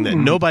amazing that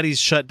nobody's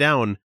shut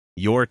down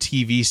your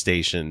TV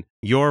station,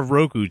 your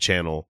Roku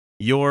channel,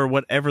 your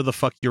whatever the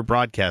fuck you're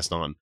broadcast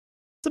on.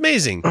 It's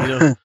amazing. You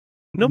know,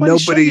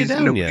 nobody's shut you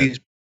down yet.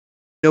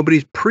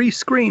 Nobody's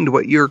pre-screened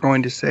what you're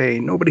going to say.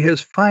 Nobody has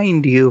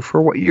fined you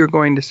for what you're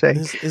going to say.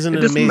 Isn't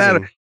it doesn't amazing?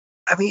 matter.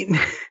 I mean,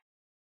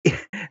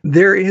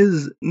 there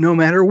is, no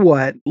matter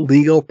what,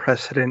 legal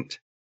precedent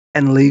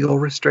and legal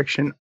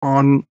restriction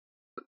on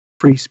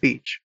free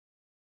speech.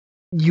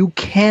 You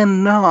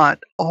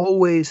cannot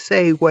always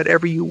say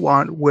whatever you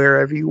want,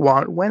 wherever you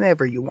want,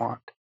 whenever you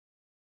want.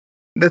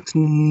 That's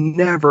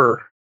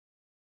never,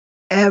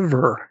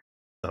 ever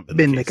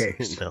been the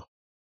case. No.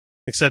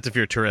 Except if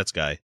you're a Tourette's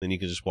guy, then you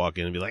can just walk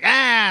in and be like,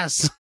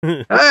 ass!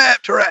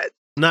 Tourette's!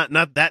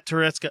 Not that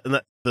Tourette's guy,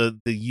 not the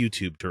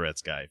YouTube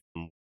Tourette's guy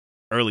from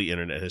early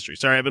internet history.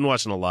 Sorry, I've been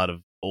watching a lot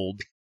of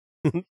old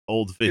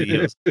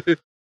videos.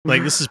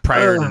 Like, this is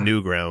prior to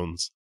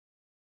Newgrounds.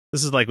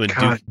 This is like when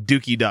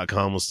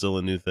Dookie.com was still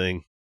a new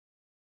thing.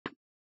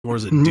 Or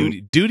is it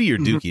Duty or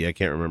Dookie? I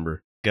can't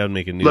remember. Gotta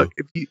make a new. Look,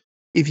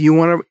 if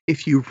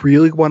you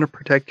really want to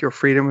protect your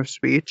freedom of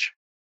speech,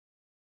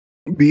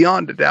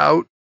 beyond a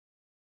doubt,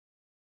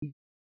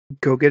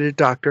 go get a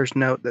doctor's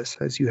note that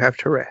says you have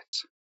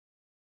Tourette's.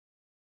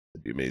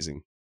 That'd be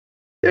amazing.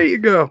 There you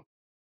go.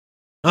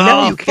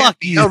 Oh, fuck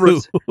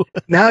you.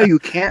 Now you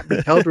can't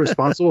be held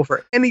responsible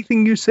for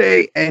anything you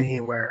say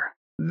anywhere.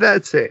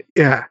 That's it.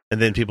 Yeah.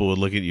 And then people would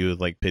look at you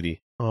with like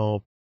pity.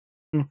 Oh,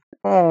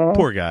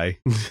 poor guy.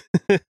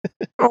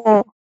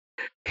 Oh,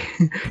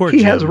 poor he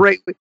Jim.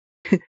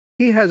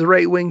 has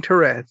right-wing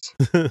Tourette's.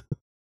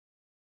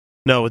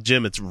 No, with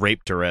Jim, it's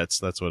rape Tourette's.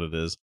 That's what it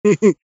is.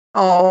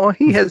 Oh,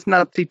 he has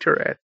Nazi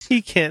Tourette's.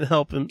 He can't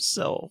help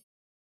himself.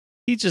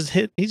 He just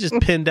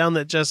pinned down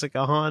that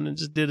Jessica Hahn and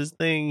just did his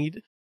thing.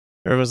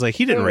 Everyone's like,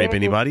 he didn't rape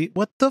anybody.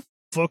 What the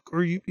fuck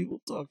are you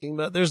people talking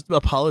about? There's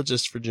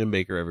apologists for Jim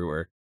Bakker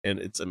everywhere, and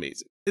it's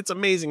amazing. It's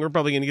amazing. We're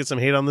probably going to get some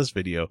hate on this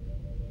video.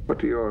 What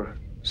do your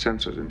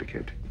sensors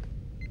indicate?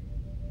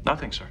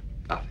 Nothing, sir.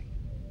 Nothing.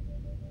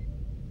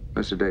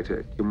 Mr.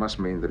 Data, you must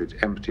mean that it's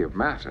empty of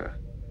matter.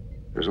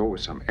 There's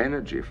always some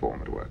energy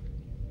form at work.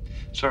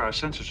 Sir, our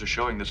sensors are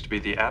showing this to be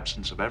the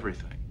absence of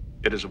everything.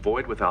 It is a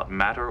void without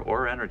matter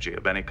or energy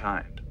of any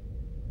kind.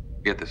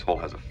 Yet this hole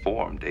has a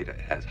form. Data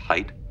has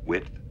height,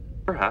 width.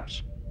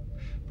 Perhaps.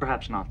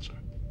 Perhaps not, sir.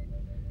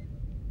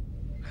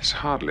 It's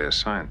hardly a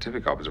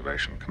scientific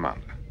observation,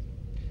 Commander.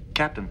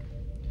 Captain,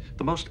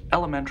 the most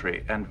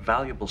elementary and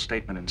valuable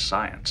statement in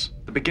science,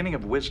 the beginning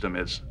of wisdom,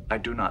 is, I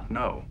do not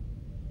know.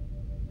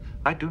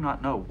 I do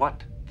not know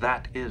what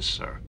that is,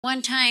 sir.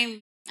 One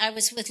time I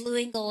was with Lou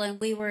Engle and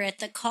we were at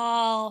the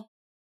Call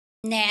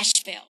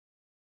Nashville.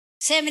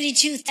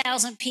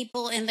 72,000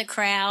 people in the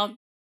crowd.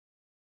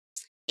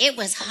 It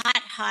was hot,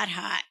 hot,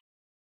 hot.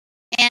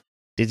 And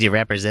did you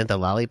represent the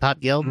Lollipop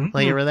Guild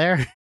while you were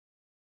there?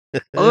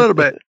 A little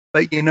bit.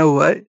 But you know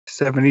what?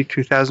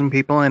 72,000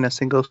 people in a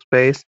single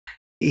space.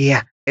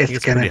 Yeah, it's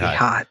going to be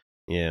hot.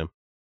 Yeah.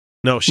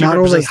 No, she not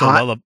represents only hot,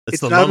 the lullaby.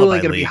 it's not only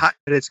going to be hot,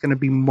 but it's going to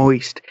be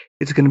moist.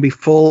 It's going to be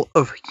full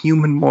of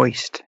human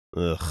moist.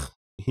 Ugh.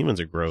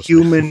 Humans are gross.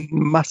 Human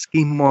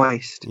musky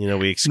moist. You know,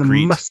 we excrete.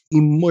 The musky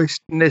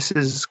moistness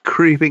is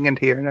creeping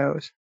into your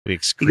nose. We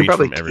excrete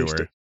from everywhere.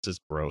 It's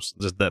just gross.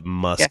 Just that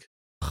musk.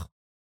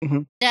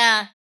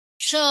 Yeah.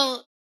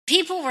 So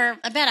people were,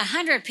 about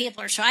 100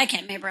 people or so, I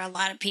can't remember, a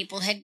lot of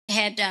people had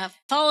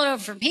fallen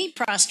over from heat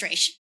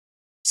prostration.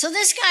 So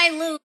this guy,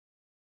 Lou.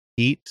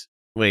 Heat?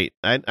 Wait,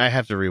 I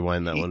have to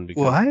rewind that one.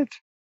 Because what?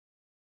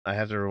 I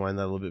have to rewind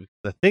that a little bit.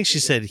 Because I think she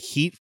said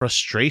heat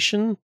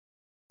frustration?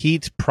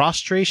 Heat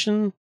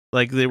prostration?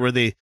 Like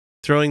they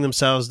throwing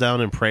themselves down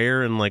in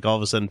prayer and like all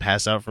of a sudden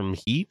pass out from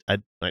heat?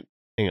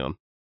 Hang on.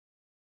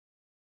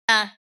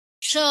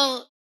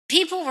 So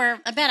people were,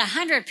 about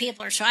 100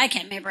 people or so, I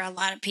can't remember, a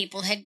lot of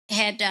people had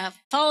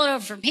fallen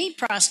over from heat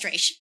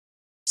prostration.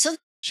 So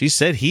she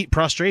said heat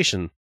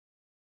prostration.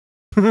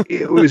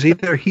 It was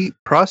either heat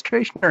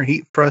prostration or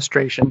heat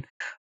frustration.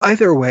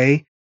 Either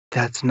way,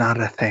 that's not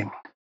a thing.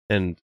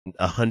 And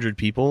 100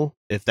 people,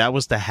 if that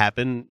was to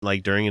happen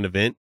like during an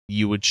event,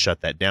 you would shut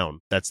that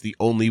down. That's the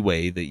only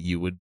way that you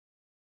would.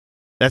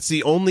 That's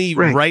the only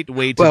right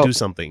way to do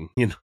something,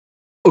 you know.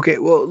 Okay,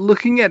 well,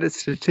 looking at it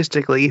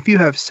statistically, if you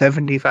have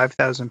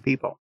 75,000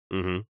 people,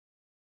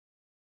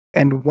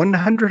 and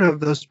 100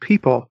 of those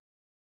people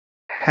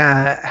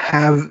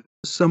have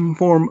some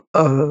form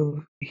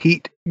of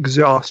heat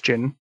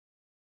exhaustion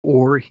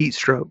or heat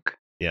stroke,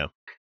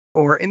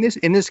 or in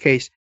this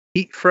case,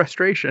 heat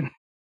frustration,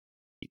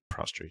 heat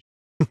prostration,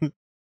 they've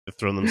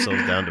thrown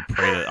themselves down to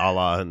pray to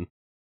Allah, and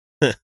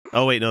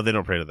oh wait, no, they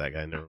don't pray to that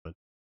guy. Never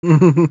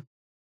mind.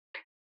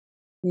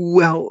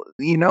 Well,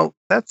 you know,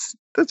 that's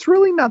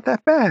really not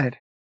that bad.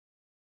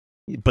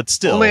 But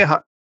still,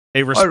 a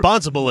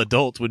responsible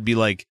adult would be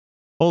like,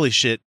 holy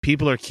shit,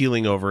 people are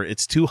keeling over.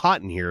 It's too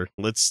hot in here.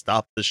 Let's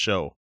stop the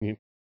show.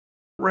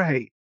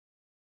 Right.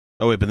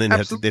 Oh, wait, but then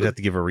they'd have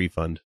to give a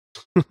refund.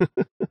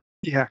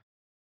 Yeah.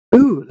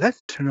 Ooh,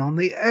 let's turn on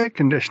the air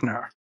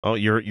conditioner. Oh,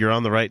 you're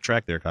on the right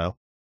track there, Kyle.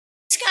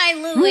 This guy,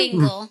 Lou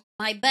Engle,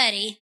 my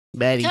buddy,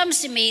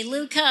 comes to me.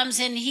 Lou comes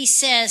and he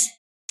says,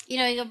 you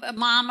know,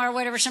 mom or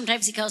whatever.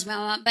 Sometimes he calls me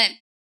mom,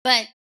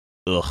 but.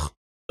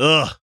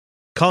 Ugh.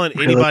 Calling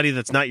anybody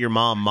that's not your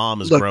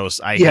mom is gross.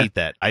 I hate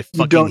that. I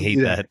fucking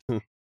hate that.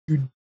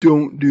 You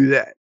don't do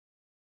that.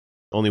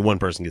 Only one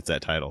person gets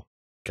that title.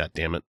 God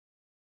damn it.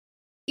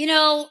 You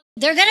know,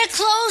 they're going to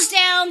close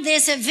down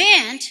this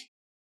event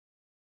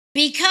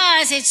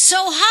because it's so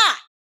hot.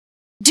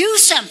 Do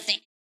something.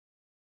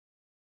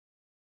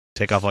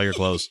 Take off all your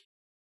clothes.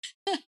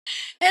 And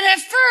at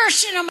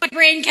first, you know, my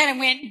brain kind of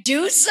went,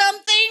 do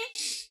something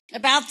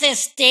about this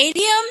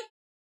stadium?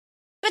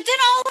 But then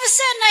all of a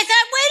sudden I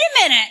thought, wait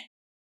a minute.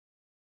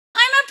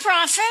 I'm a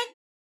prophet.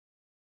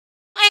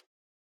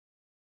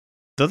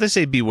 Don't they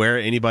say beware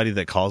anybody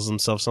that calls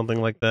themselves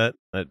something like that?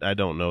 I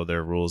don't know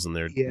their rules in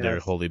their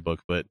holy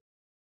book, but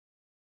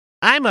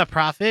I'm a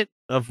prophet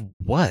of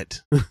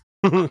what?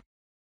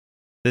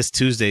 This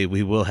Tuesday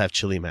we will have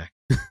Chili Mac.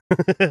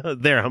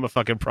 There, I'm a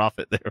fucking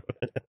prophet there.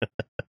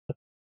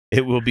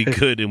 It will be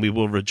good and we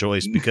will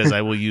rejoice because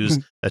I will use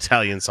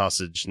Italian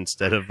sausage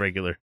instead of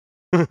regular.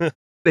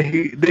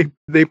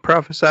 They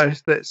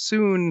prophesied that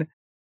soon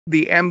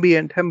the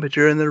ambient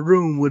temperature in the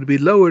room would be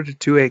lowered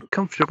to a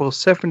comfortable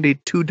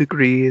 72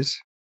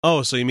 degrees.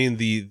 Oh, so you mean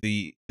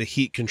the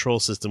heat control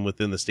system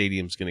within the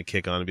stadium is going to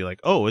kick on and be like,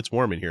 oh, it's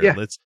warm in here. Yeah.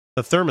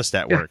 The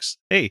thermostat works.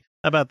 Hey,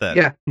 how about that?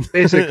 Yeah,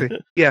 basically.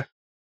 Yeah.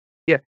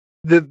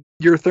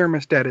 Your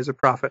thermostat is a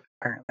prophet,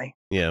 apparently.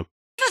 Yeah.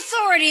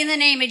 Authority in the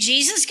name of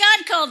Jesus.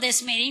 God called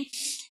this meeting.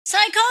 So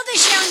I called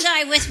this young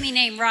guy with me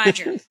named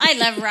Roger. I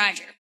love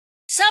Roger.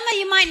 Some of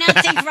you might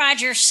not think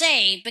Roger's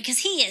saved because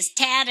he is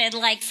tatted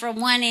like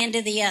from one end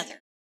to the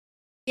other.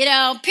 You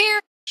know,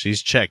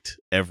 She's checked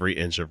every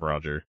inch of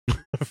Roger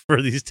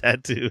for these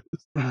tattoos.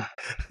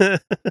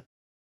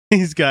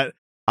 He's got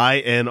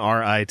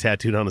INRI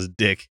tattooed on his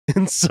dick.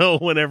 And so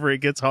whenever it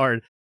gets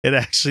hard, it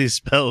actually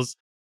spells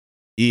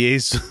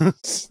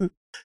Jesus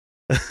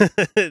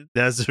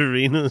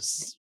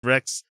Nazarenus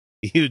Rex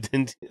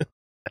Udent.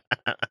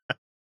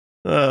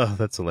 Oh,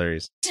 that's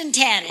hilarious.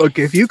 tatted. Look,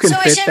 if you can so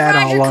fit I said, that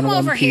Roger, all on come one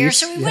over piece, here.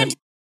 So we went.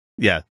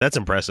 Yeah, that's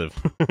impressive.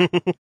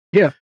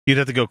 Yeah. You'd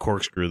have to go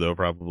corkscrew, though,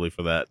 probably,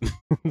 for that.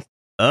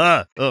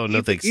 Oh,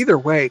 no thanks. Either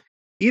way.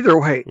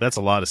 That's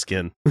a lot of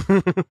skin.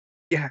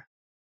 Yeah.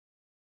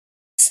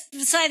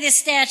 Beside the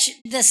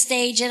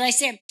stage, and I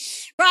said,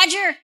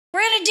 Roger,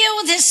 we're going to deal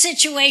with this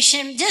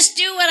situation. Just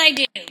do what I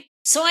do.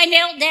 So I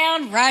knelt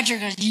down. Roger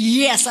goes,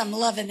 yes, I'm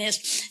loving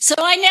this. So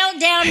I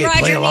knelt down. Hey,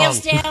 Roger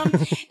kneels down.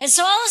 And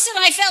so all of a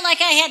sudden I felt like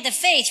I had the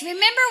faith.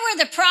 Remember where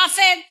the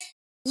prophet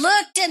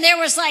looked and there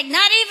was like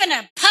not even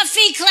a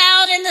puffy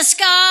cloud in the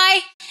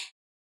sky?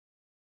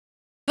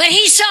 But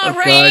he saw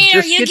rain. Just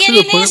Are you get to getting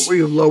the point this? where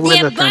you lower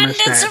the abundance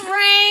thermostat. of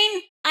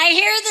rain. I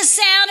hear the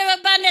sound of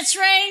abundance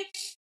rain.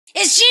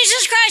 Is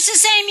Jesus Christ the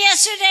same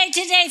yesterday,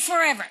 today,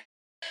 forever?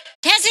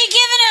 Has he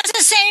given us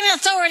the same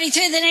authority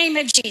through the name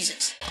of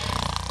Jesus?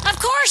 Of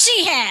course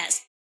he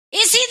has.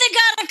 Is he the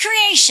God of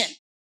creation?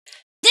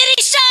 Did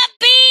he stop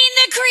being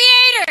the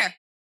creator?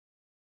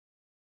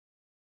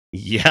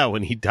 Yeah,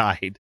 when he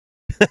died.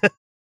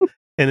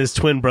 And his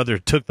twin brother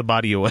took the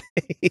body away.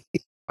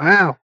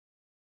 Wow.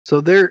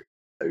 So they're,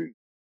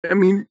 I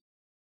mean,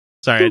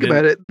 Sorry, think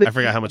about it. I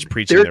forgot how much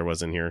preaching there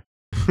was in here.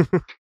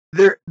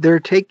 They're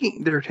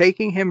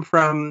taking him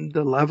from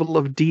the level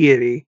of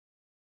deity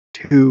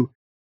to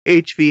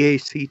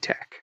HVAC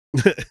tech.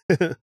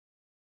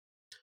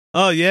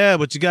 Oh, yeah,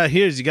 what you got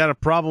here is you got a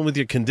problem with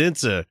your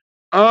condenser.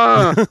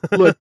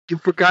 Look, you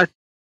forgot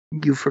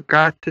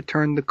to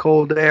turn the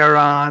cold air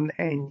on,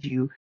 and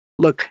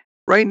look,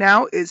 right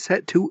now it's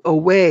set to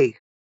away.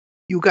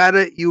 You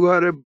gotta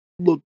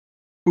look,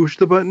 push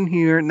the button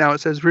here. Now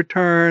it says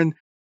return.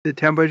 The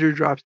temperature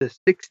drops to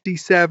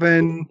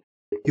 67.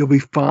 You'll be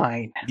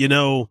fine. You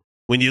know,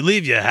 when you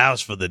leave your house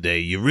for the day,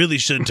 you really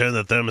should turn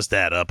the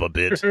thermostat up a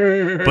bit.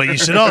 But you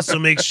should also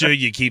make sure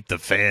you keep the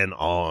fan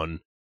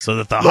on so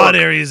that the hot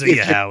areas of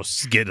your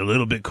house get a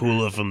little bit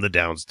cooler from the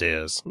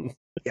downstairs.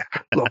 Yeah,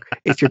 look,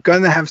 if you're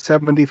going to have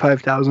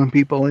 75,000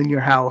 people in your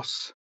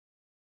house,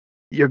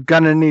 you're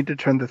going to need to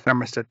turn the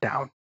thermostat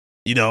down.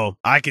 You know,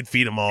 I could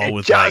feed them all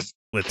with 2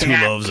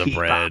 loaves of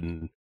bread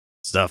and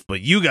stuff,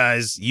 but you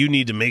guys, you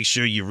need to make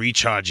sure you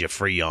recharge your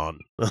Freon.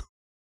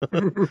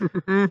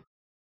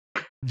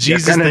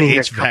 Jesus the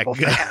HVAC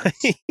guy.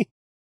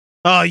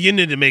 Oh, you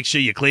need to make sure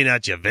you clean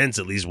out your vents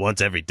at least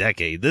once every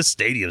decade. This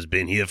stadium's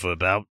been here for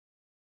about,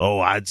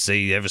 I'd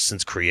say ever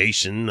since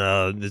creation.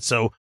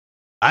 So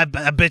I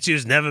bet you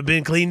it's never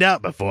been cleaned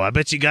out before. I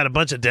bet you got a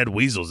bunch of dead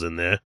weasels in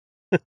there.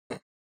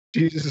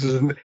 Jesus is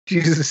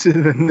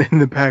in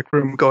the back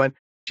room going,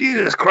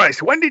 Jesus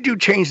Christ, when did you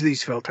change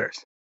these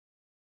filters?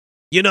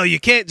 You know, you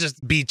can't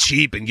just be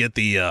cheap and get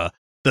the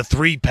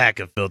 3-pack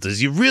of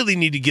filters. You really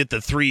need to get the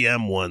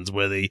 3M ones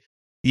where they,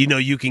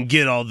 you can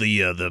get all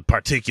the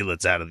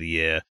particulates out of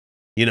the air.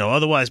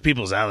 Otherwise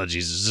people's allergies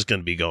is just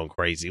going to be going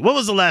crazy. When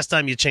was the last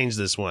time you changed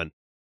this one?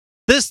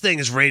 This thing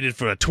is rated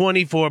for a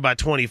 24 by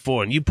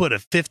 24, and you put a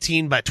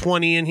 15 by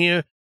 20 in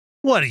here?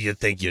 What do you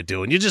think you're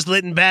doing? You're just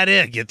letting bad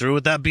air get through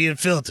without being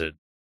filtered.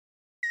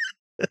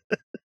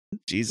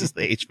 Jesus,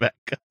 the HVAC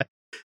guy.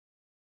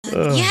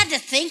 You had to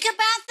think about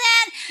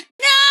that?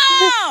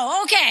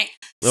 No! Okay.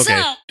 So,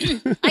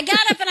 I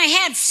got up and I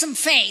had some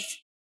faith.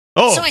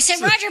 So I said,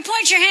 Roger,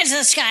 point your hands to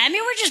the sky. I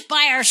mean, we're just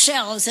by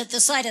ourselves at the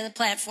side of the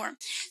platform.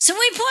 So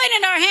we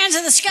pointed our hands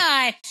to the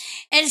sky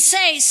and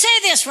say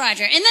this,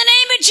 Roger. In the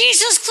name of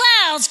Jesus,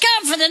 clouds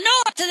come from the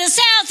north to the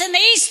south and the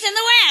east and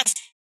the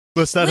west.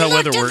 That's not how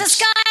weather works. We looked at the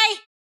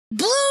sky,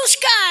 blue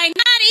sky,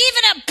 not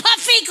even a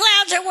puffy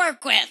cloud to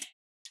work with.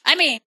 I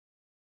mean.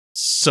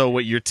 So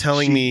what you're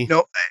telling me?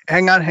 No,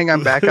 hang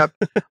on, back up.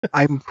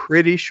 I'm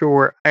pretty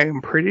sure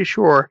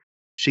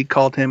she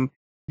called him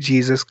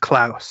Jesus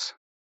Klaus.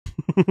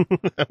 I'm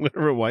going to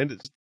rewind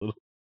it just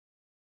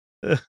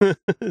a little.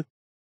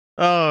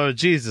 Oh,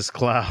 Jesus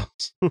Klaus.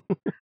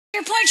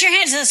 Point your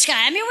hands to the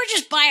sky. I mean, we're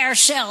just by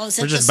ourselves.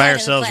 We're just by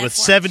ourselves with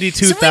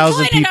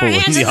 72,000 people in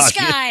the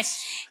audience.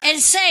 And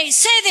say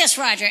this,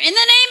 Roger. In the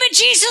name of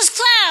Jesus,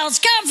 clouds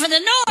come from the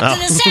north to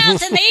the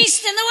south and the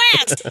east and the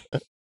west.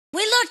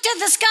 We looked at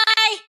the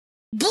sky,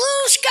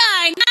 blue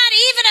sky, not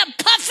even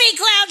a puffy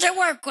cloud to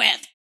work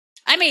with.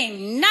 I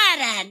mean,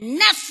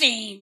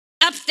 nothing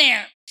up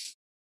there.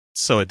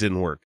 So it didn't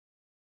work.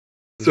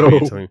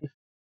 So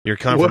your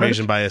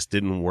confirmation bias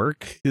didn't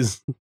work?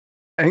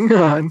 Hang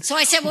on. So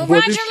I said, well,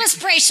 Roger, let's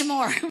pray some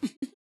more.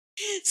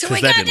 So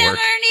we got down on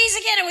our knees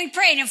again and we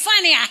prayed, and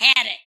finally I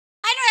had it.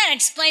 I know how to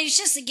explain. It's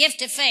just a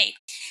gift of faith.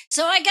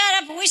 So I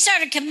got up and we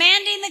started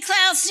commanding the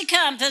clouds to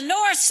come to the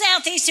north,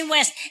 south, east, and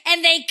west,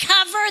 and they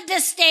covered the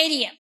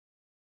stadium.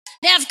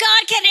 Now, if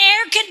God can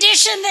air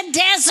condition the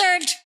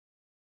desert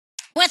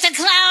with a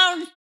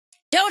cloud,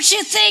 don't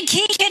you think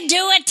he can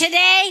do it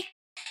today?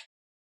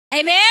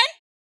 Amen?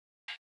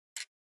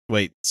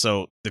 Wait,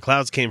 so the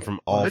clouds came from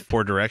all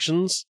four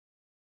directions?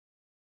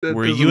 That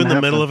Were you doesn't in the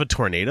happen. middle of a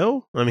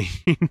tornado? I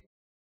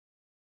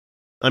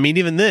mean,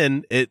 even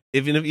then,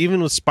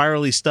 even with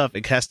spirally stuff,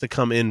 it has to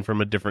come in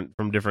from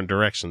different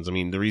directions. I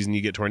mean, the reason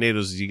you get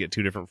tornadoes is you get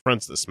two different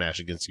fronts that smash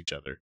against each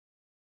other.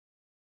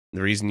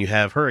 The reason you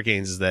have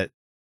hurricanes is that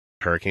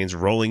hurricanes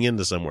rolling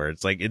into somewhere.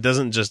 It's like, it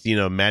doesn't just,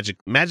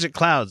 magic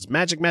clouds,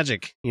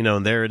 magic,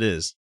 and there it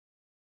is.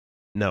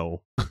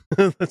 No.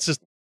 That's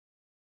just...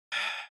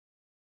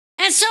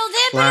 And so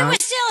then, but it Wow.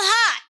 was still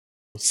hot.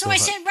 So Still I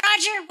hot. said,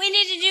 Roger, we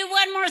need to do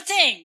one more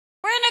thing.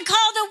 We're going to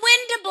call the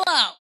wind to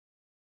blow.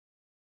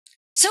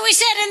 So we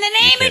said, in the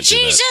name of can't do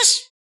that.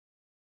 Jesus,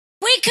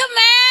 we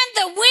command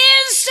the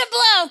winds to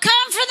blow.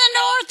 Come from the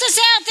north, the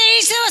south, the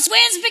east, those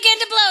winds begin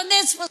to blow. And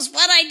this was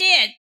what I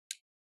did.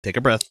 Take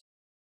a breath.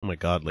 Oh my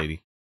God,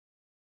 lady.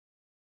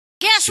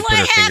 Guess She what put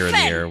her happened? finger in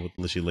the air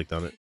when she licked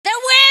on it. The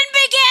wind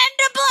began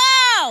to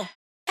blow.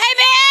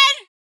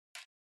 Amen.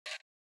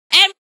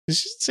 And You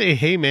should say,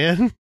 hey,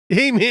 man.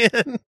 Hey,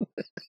 man.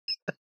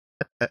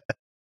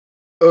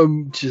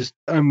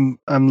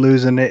 I'm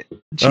losing it.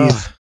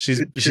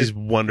 She's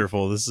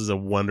wonderful. This is a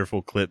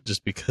wonderful clip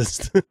just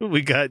because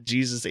we got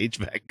Jesus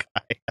HVAC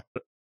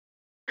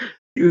guy.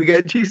 You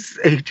get Jesus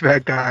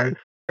HVAC guy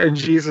and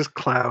Jesus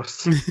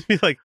Klaus. Be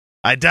like,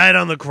 I died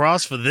on the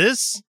cross for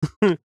this?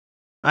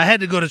 I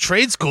had to go to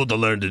trade school to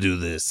learn to do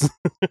this.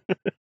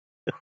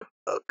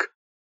 Look,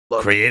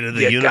 Creator of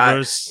the you got-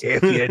 universe.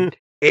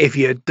 if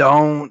you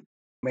don't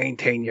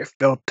maintain your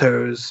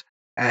filters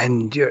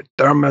and your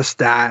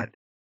thermostat,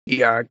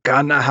 you're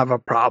gonna have a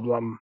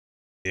problem.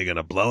 You're going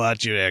to blow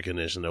out your air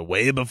conditioner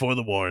way before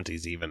the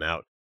warranty's even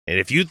out. And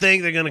if you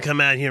think they're going to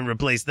come out here and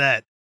replace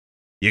that,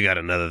 you got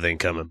another thing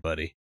coming,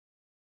 buddy.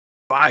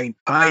 Fine.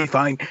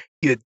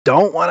 You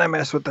don't want to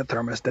mess with the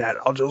thermostat.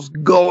 I'll just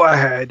go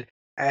ahead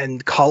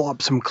and call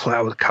up some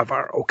cloud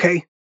cover,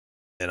 okay?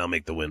 And I'll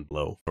make the wind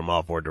blow from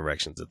all four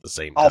directions at the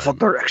same time. All four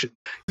directions.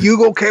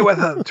 You okay with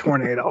a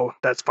tornado?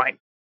 That's fine.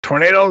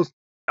 Tornadoes,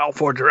 all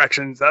four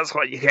directions. That's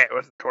what you get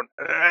with a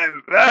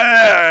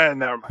tornado.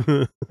 Never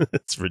mind.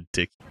 It's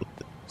ridiculous.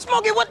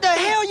 Smokey, what the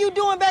hell you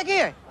doing back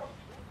here?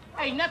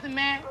 Hey, nothing,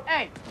 man.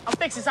 Hey, I'm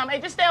fixing something.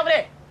 Hey, just stay over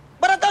there.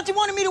 But I thought you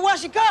wanted me to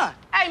wash your car.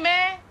 Hey,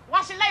 man,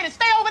 wash it later.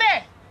 Stay over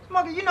there.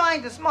 Smokey, you know I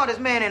ain't the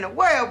smartest man in the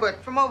world,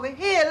 but from over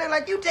here, it look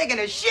like you taking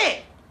a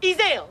shit.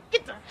 Ezel,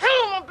 get the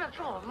hell on my back.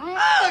 Oh,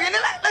 Look, and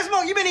let's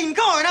smoke. You been eating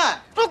corn, huh?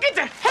 Oh, get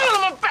the hell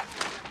on my back.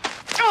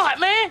 All right,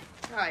 man.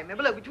 All right, man.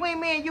 But look, between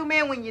me and you,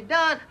 man, when you're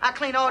done, I'll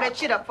clean all that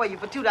shit up for you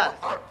for $2.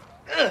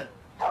 Ugh.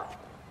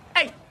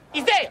 Hey,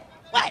 Ezel.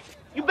 What?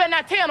 You better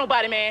not tell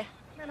nobody, man.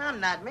 Man,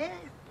 I'm not, man.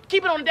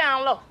 Keep it on the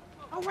down low.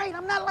 All right,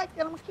 I'm not like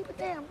that. I'm gonna keep it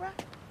down, bro.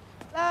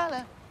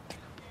 La.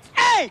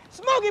 Hey,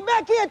 Smokey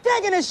back here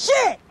taking a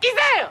shit.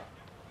 Ezel.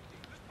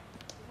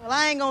 Well,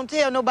 I ain't gonna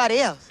tell nobody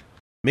else.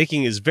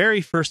 Making his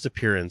very first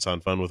appearance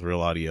on Fun with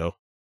Real Audio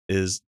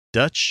is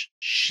Dutch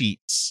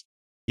Sheets.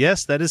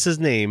 Yes, that is his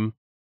name.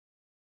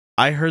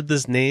 I heard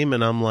this name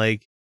and I'm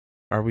like,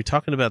 are we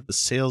talking about the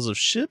sales of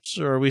ships,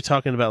 or are we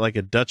talking about like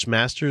a Dutch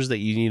Masters that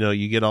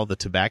you get all the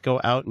tobacco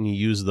out and you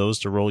use those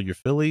to roll your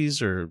fillies,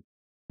 or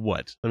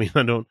what? I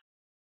mean,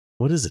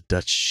 what is a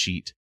Dutch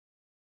sheet?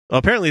 Well,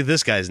 apparently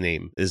this guy's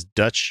name is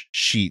Dutch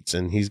Sheets,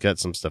 and he's got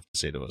some stuff to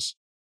say to us.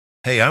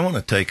 Hey, I want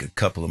to take a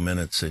couple of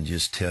minutes and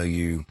just tell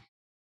you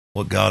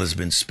what God has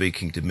been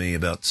speaking to me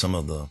about some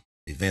of the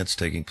events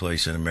taking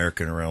place in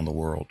America and around the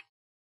world.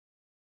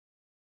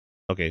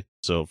 Okay,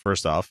 so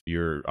first off,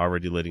 you're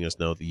already letting us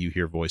know that you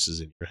hear voices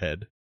in your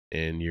head,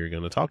 and you're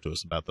going to talk to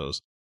us about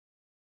those.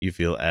 You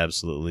feel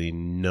absolutely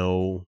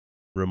no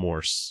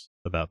remorse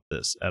about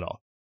this at all.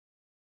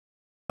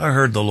 I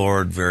heard the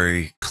Lord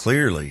very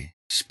clearly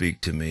speak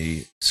to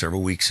me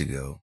several weeks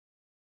ago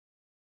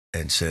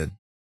and said,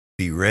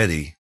 be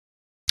ready.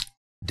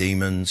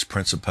 Demons,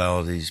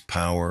 principalities,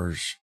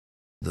 powers,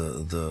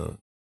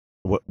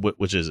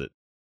 which is it?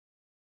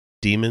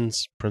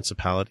 Demons,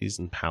 principalities,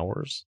 and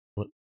powers?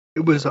 What?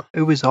 It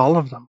was all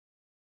of them.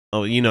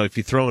 Oh, if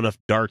you throw enough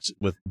darts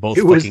with both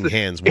fucking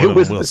hands, one of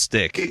them will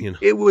stick.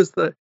 It was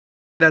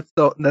that's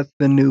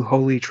the new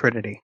Holy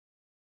Trinity.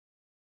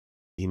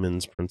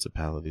 Demons,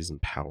 principalities,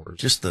 and powers.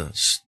 Just the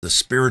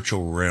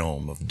spiritual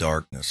realm of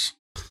darkness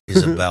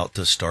is about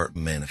to start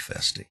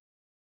manifesting.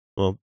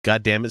 Well,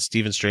 God damn it,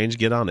 Stephen Strange,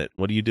 get on it.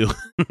 What are you doing?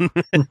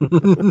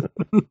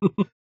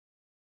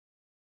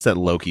 It's that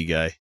Loki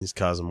guy. He's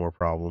causing more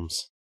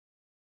problems.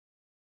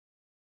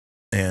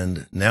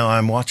 And now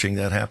I'm watching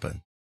that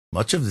happen.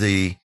 Much of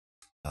the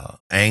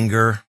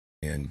anger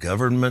in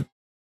government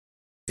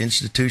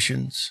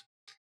institutions,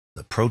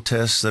 the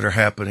protests that are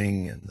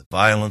happening, and the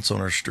violence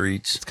on our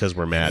streets. It's because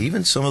we're mad.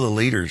 Even some of the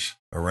leaders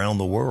around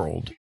the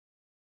world,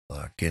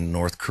 like in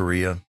North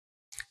Korea,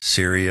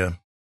 Syria.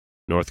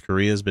 North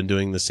Korea has been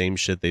doing the same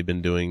shit they've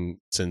been doing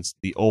since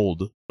the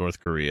old North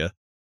Korea.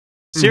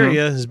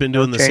 Syria has been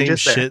doing No the same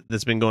changes there. shit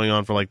that's been going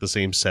on for like the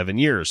same 7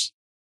 years.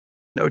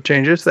 No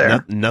changes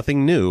there.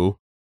 Nothing new.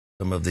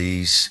 Some of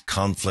these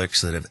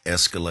conflicts that have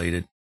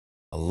escalated,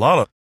 a lot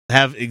of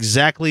have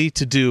exactly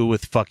to do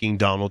with fucking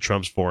Donald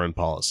Trump's foreign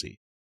policy.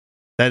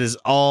 That is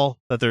all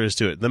that there is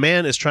to it. The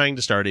man is trying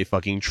to start a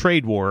fucking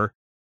trade war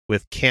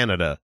with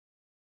Canada.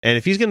 And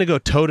if he's going to go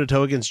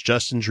toe-to-toe against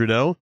Justin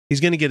Trudeau,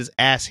 he's going to get his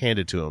ass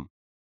handed to him.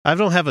 I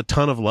don't have a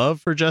ton of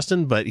love for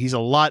Justin, but he's a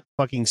lot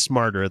fucking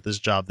smarter at this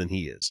job than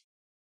he is.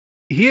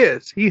 He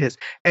is.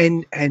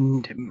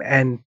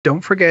 And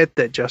don't forget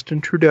that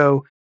Justin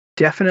Trudeau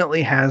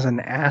definitely has an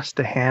ass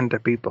to hand to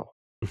people.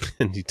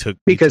 And he took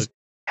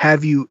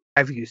have you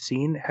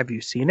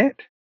seen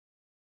it?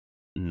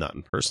 Not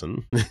in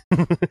person.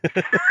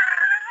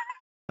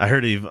 I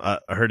heard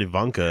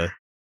Ivanka,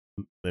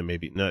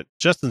 maybe not.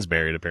 Justin's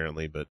married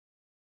apparently, but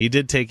he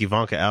did take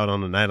Ivanka out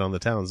on a night on the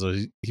town. So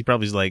he's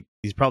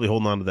probably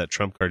holding on to that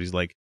Trump card. He's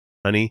like,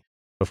 honey,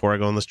 before I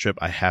go on this trip,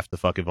 I have to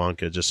fuck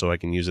Ivanka just so I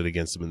can use it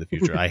against him in the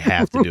future. I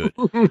have to do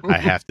it. I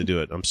have to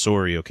do it. I'm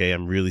sorry. Okay.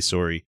 I'm really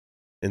sorry.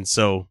 And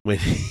so when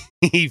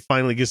he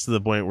finally gets to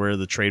the point where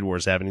the trade war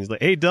is happening, he's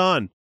like, hey,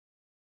 Don,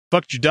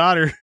 fucked your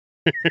daughter.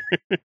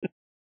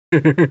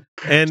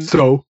 And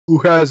so who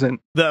hasn't?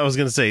 That I was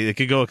going to say, it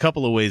could go a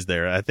couple of ways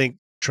there. I think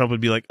Trump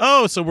would be like,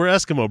 oh, so we're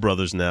Eskimo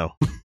brothers now.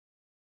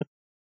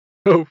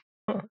 Oh,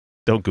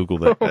 don't Google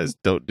that, guys.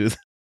 Don't do that.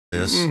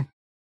 This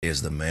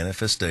is the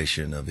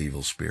manifestation of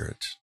evil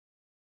spirits.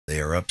 They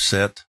are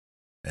upset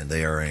and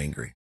they are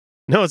angry.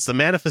 No, it's the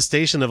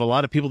manifestation of a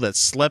lot of people that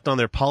slept on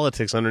their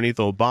politics underneath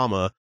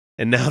Obama,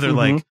 and now they're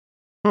like,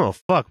 oh,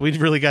 fuck, we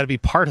really got to be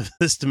part of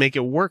this to make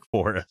it work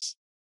for us.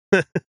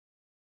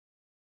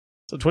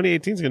 So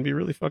 2018 is going to be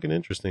really fucking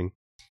interesting.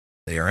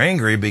 They are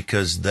angry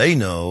because they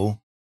know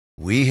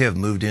we have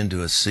moved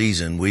into a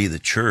season, we the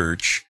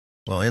church,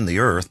 well, in the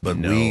earth, but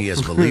we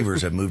as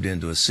believers have moved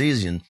into a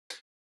season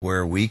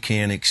where we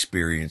can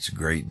experience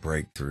great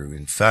breakthrough.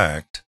 In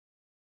fact,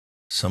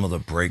 some of the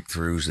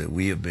breakthroughs that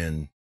we have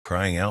been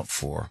crying out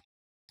for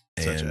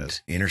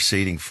and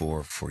interceding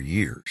for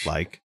years,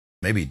 like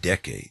maybe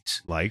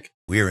decades, like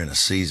we are in a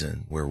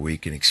season where we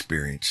can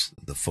experience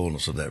the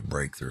fullness of that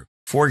breakthrough.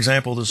 For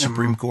example, the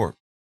Supreme Court.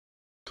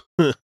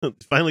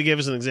 Finally gave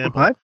us an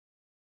example. What?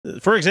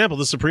 For example,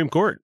 the Supreme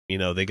Court. You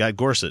know, they got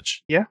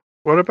Gorsuch. Yeah.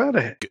 What about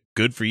it?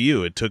 Good for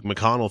you. It took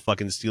McConnell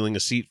fucking stealing a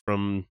seat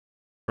from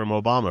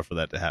Obama for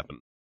that to happen.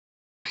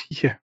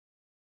 Yeah.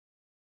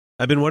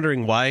 I've been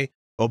wondering why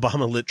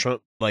Obama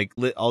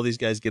let all these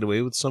guys get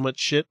away with so much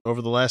shit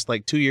over the last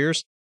 2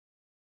 years.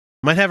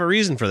 Might have a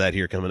reason for that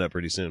here coming up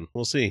pretty soon.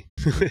 We'll see.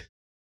 I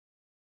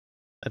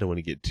don't want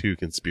to get too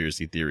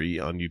conspiracy theory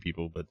on you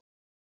people, but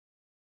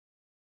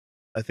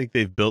I think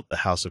they've built the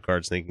house of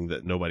cards thinking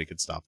that nobody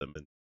could stop them.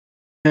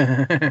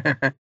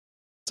 And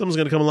someone's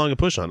going to come along and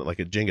push on it like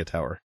a Jenga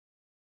tower.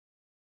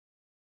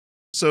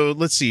 So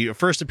let's see.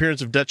 First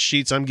appearance of Dutch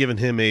Sheets. I'm giving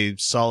him a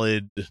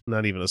solid,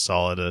 not even a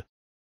solid, a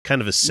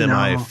kind of a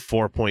semi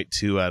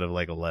 4.2 out of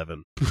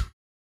 11.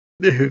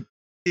 Dude,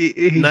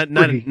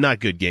 not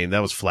good game. That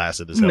was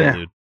flaccid as hell,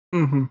 dude.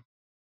 Mm-hmm.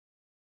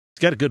 He's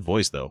got a good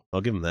voice though.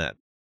 I'll give him that.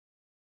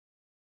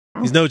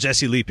 He's no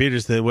Jesse Lee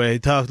Peterson where he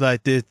talks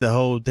like this the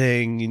whole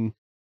thing, and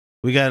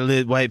we gotta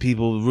let white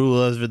people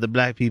rule us for the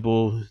black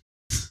people.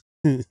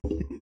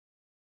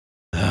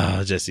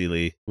 Jesse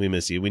Lee, we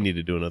miss you. We need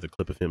to do another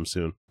clip of him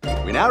soon.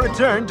 We now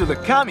return to the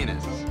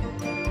communists.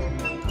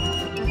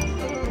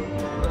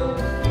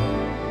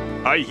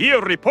 I hear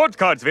report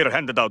cards were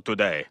handed out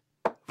today.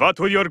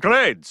 What were your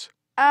grades?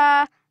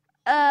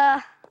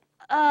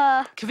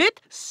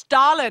 Quit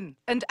Stalin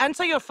and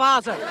answer your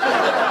father.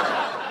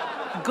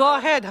 Go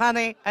ahead,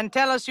 honey, and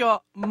tell us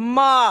your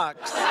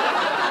marks.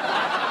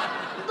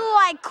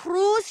 Like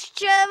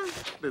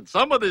Khrushchev? Did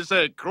somebody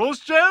say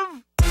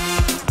Khrushchev?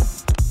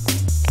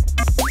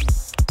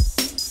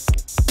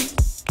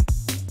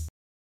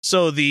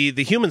 So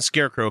the human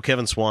scarecrow,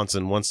 Kevin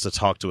Swanson, wants to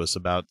talk to us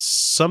about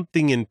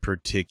something in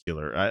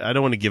particular. I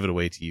don't want to give it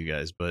away to you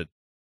guys, but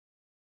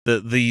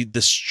the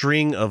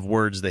string of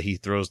words that he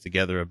throws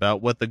together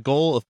about what the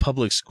goal of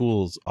public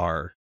schools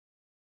are.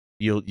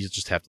 You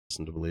just have to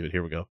listen to believe it.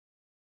 Here we go.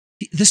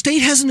 The state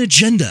has an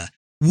agenda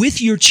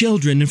with your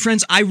children. And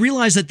friends, I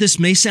realize that this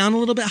may sound a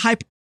little bit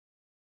hyper.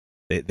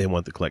 They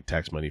want to collect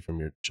tax money from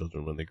your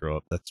children when they grow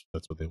up. That's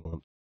what they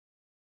want.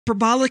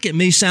 Hyperbolic. It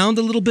may sound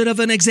a little bit of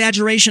an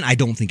exaggeration. I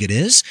don't think it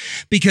is,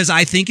 because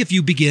I think if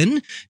you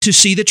begin to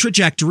see the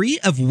trajectory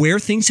of where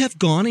things have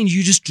gone and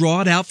you just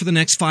draw it out for the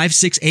next 5,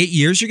 6, 8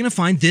 years, you're going to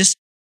find this.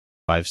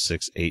 5,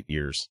 6, 8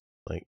 years.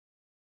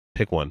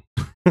 Pick one.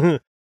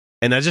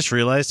 And I just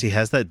realized he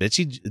has that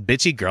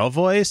bitchy girl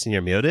voice, and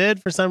you're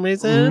muted for some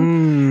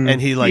reason. And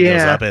he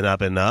goes up and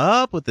up and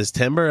up with this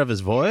timbre of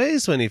his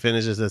voice when he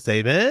finishes a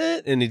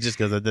statement, and he just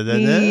goes.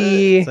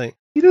 He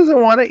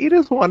doesn't want it. He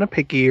doesn't want to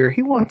pick ear.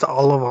 He wants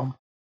all of them.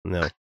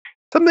 No.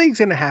 Something's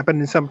going to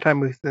happen sometime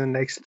within the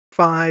next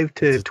 5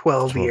 to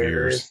 12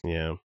 years.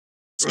 Yeah.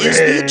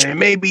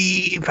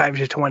 Maybe 5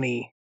 to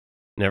 20.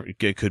 Never.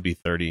 It could be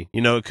 30.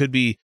 It could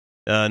be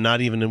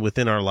not even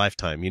within our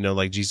lifetime,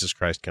 like Jesus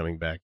Christ coming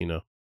back,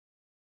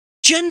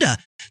 Agenda.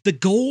 The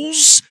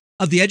goals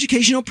of the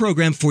educational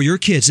program for your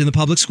kids in the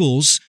public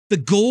schools, the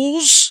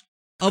goals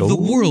of the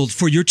world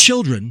for your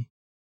children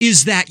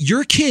is that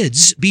your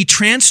kids be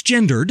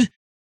transgendered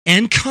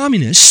and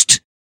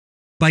communist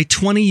by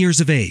 20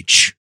 years of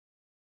age.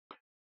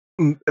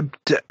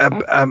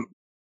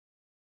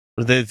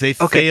 They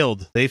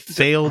failed. They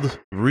failed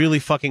really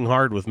fucking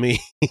hard with me.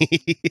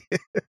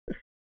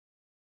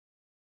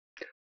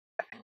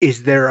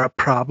 Is there a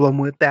problem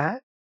with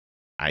that?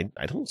 I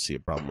don't see a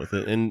problem with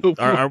it. And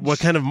what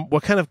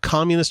kind of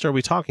communist are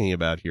we talking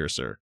about here,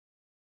 sir?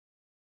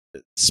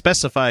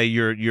 Specify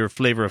your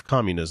flavor of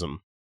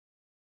communism.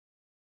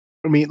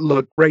 I mean,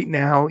 look, right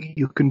now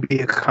you can be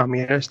a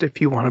communist if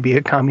you want to be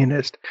a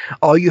communist.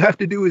 All you have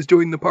to do is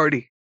join the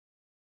party.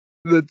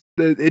 It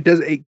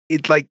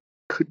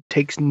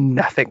takes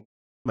nothing.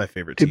 My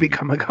favorite to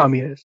become a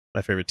communist.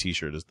 My favorite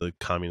T-shirt is the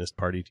Communist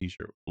Party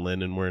T-shirt.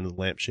 Lenin wearing the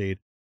lampshade.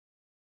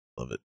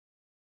 Love it.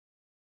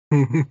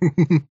 You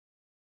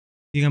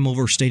think I'm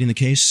overstating the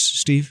case,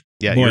 Steve?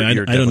 Yeah, boy, I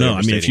don't know.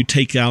 I mean, if you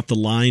take out the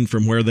line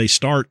from where they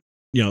start,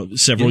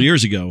 several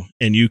years ago,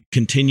 and you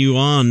continue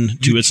on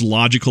to its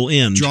logical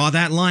end, draw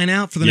that line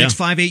out for the next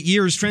 5-8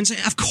 years, friends.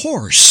 Of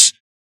course,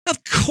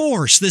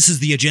 this is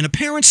the agenda.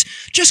 Parents,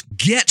 just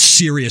get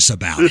serious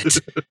about it.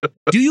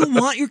 Do you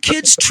want your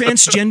kids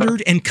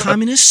transgendered and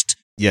communist?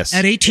 Yes.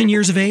 At 18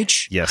 years of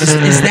age? Yes.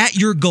 Is that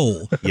your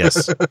goal?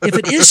 Yes. If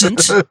it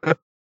isn't,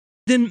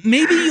 then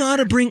maybe you ought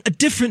to bring a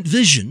different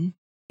vision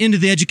into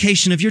the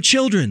education of your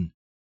children.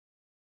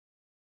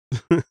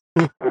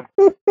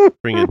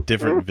 Bring a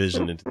different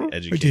vision into the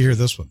education. Wait to hear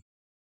this one.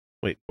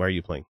 Wait, why are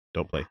you playing?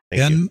 Don't play.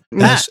 Thank you.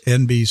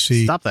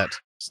 MSNBC. Stop that.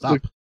 Stop.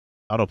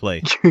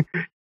 Autoplay.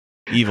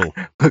 Evil.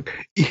 Look,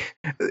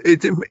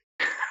 it's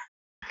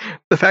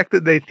the fact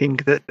that they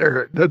think that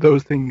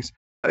those things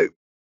are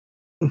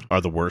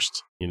the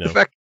worst.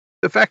 The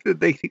fact that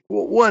they think,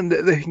 well, one,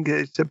 that they think that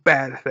it's a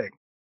bad thing.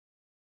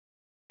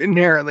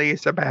 Inherently,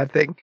 it's a bad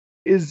thing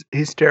is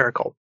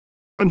hysterical.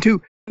 And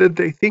two, that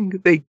they think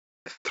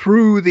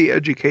through the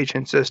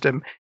education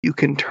system, you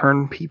can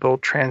turn people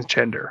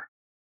transgender.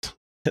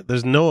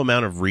 There's no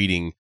amount of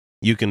reading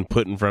you can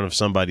put in front of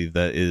somebody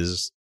that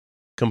is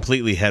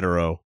completely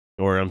hetero,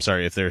 or I'm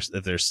sorry, if they're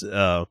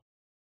cisgender.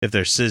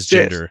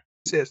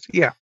 Cis,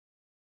 yeah.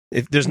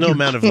 If there's no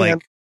amount of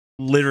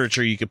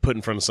literature you could put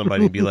in front of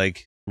somebody and be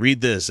like,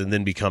 read this and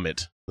then become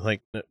it.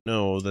 Like,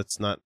 no, that's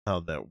not how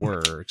that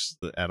works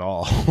at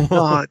all.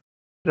 Not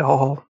at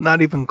all.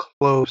 Not even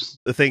close.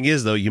 The thing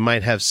is, though, you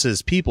might have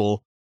cis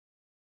people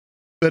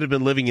that have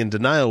been living in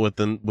denial with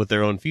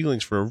their own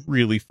feelings for a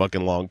really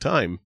fucking long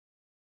time.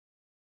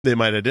 They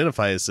might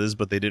identify as cis,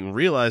 but they didn't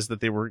realize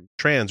that they were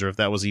trans, or if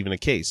that was even a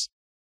case.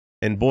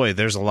 And boy,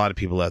 there's a lot of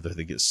people out there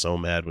that get so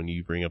mad when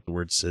you bring up the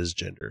word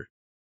cisgender.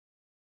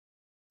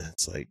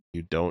 It's like,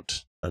 you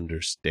don't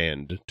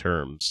understand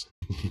terms.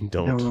 You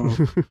don't.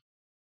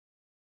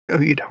 No,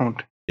 you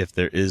don't. If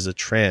there is a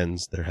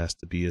trans, there has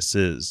to be a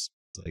cis.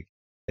 It's like,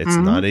 it's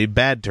not a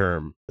bad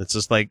term. It's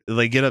just like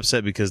they get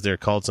upset because they're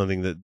called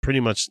something that pretty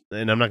much,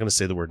 and I'm not going to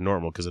say the word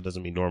normal because it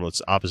doesn't mean normal.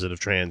 It's opposite of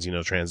trans.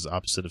 Trans is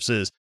opposite of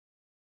cis.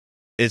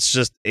 It's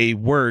just a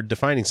word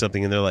defining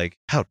something, and they're like,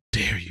 how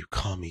dare you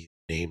call me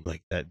a name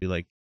like that? Be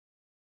like,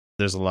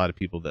 there's a lot of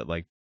people that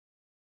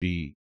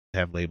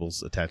have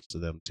labels attached to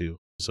them too.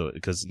 So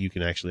because you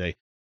can actually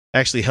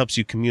helps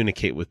you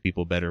communicate with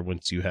people better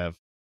once you have,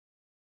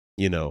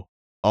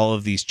 all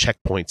of these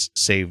checkpoints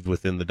saved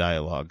within the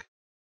dialogue.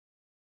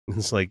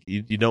 It's like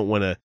you don't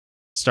want to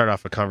start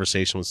off a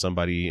conversation with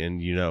somebody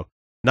and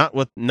not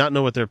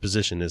know what their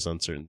position is on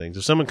certain things.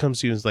 If someone comes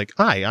to you and is like,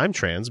 "Hi, I'm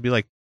trans," be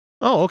like,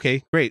 "Oh,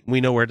 okay, great. We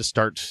know where to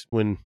start."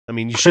 You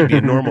should be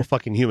a normal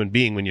fucking human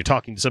being when you're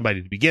talking to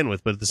somebody to begin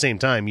with, but at the same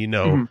time,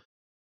 when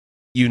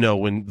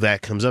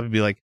that comes up, and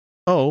be like,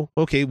 "Oh,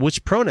 okay,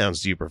 which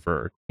pronouns do you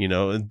prefer?"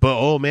 But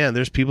oh man,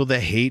 there's people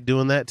that hate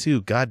doing that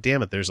too. God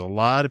damn it, there's a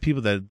lot of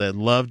people that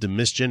love to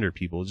misgender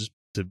people just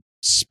to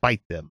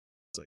spite them.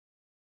 It's like,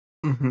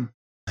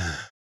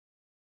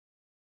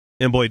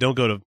 and boy, don't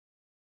go to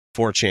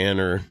 4chan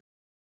or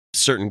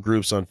certain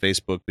groups on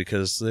Facebook,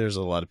 because there's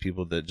a lot of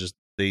people that just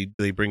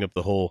they bring up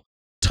the whole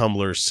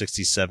Tumblr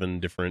 67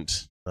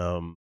 different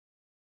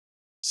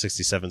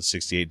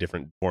 68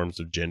 different forms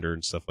of gender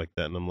and stuff like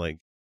that, and I'm like,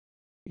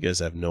 you guys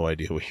have no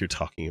idea what you're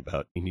talking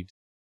about. You need to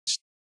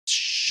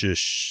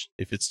shush.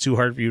 If it's too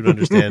hard for you to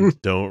understand,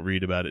 don't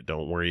read about it.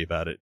 Don't worry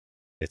about it.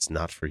 It's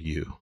not for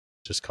you.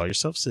 Just call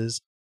yourself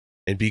cis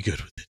and be good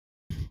with it.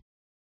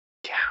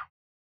 Yeah.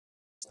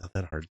 It's not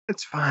that hard.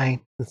 It's fine.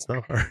 It's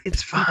not hard.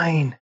 It's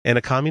fine. And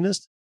a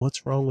communist?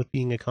 What's wrong with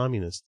being a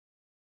communist?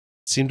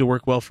 It seemed to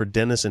work well for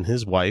Dennis and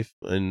his wife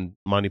and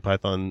Monty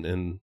Python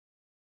and...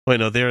 Wait,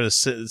 no, they're a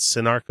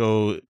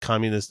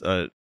synarcho-communist...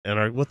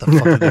 what the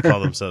fuck do they call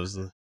themselves?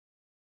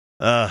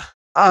 I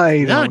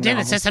don't know.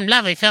 Dennis, there's some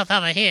lovely filth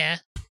over here.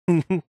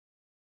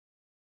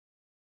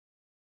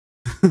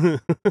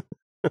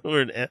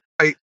 We're an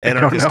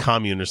anarchist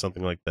commune or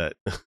something like that.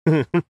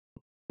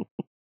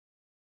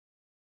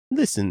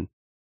 Listen,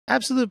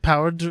 absolute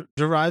power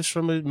derives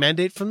from a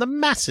mandate from the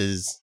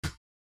masses.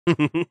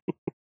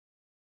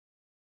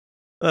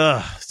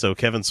 So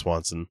Kevin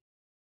Swanson.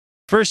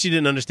 First, you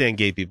didn't understand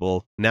gay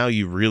people. Now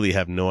you really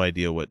have no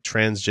idea what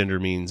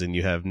transgender means, and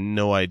you have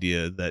no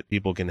idea that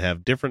people can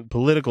have different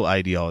political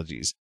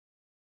ideologies.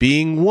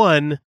 Being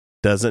one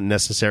doesn't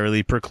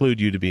necessarily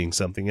preclude you to being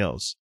something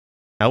else.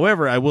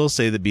 However, I will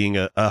say that being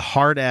a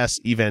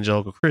hard-ass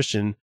evangelical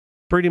Christian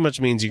pretty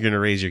much means you're going to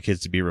raise your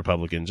kids to be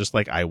Republican, just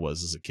like I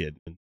was as a kid.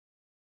 And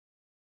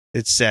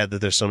it's sad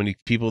that there's so many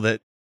people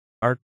that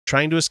are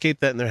trying to escape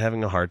that, and they're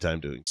having a hard time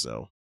doing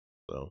so.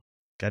 So,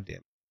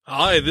 goddamn.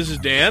 Hi, this is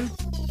Dan,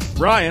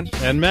 Ryan,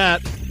 and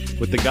Matt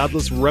with the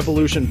Godless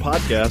Revolution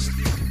podcast.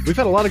 We've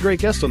had a lot of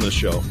great guests on this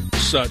show,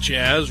 such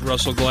as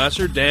Russell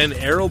Glasser, Dan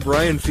Arrow,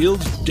 Brian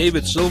Fields,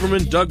 David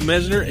Silverman, Doug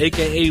Mesner,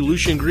 a.k.a.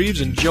 Lucian Greaves,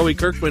 and Joey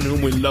Kirkman,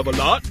 whom we love a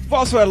lot. We've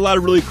also had a lot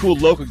of really cool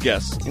local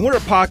guests. And we're a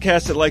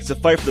podcast that likes to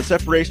fight for the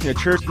separation of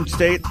church and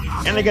state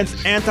and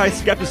against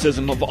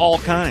anti-skepticism of all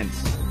kinds.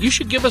 You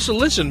should give us a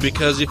listen,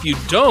 because if you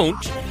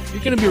don't,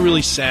 you're going to be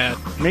really sad.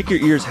 Make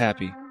your ears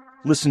happy.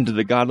 Listen to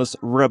the Godless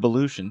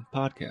Revolution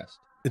podcast.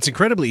 It's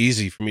incredibly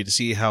easy for me to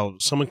see how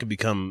someone can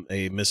become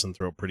a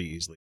misanthrope pretty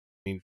easily.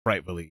 I mean,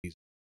 frightfully easy.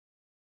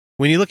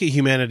 When you look at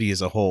humanity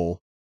as a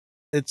whole,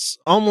 it's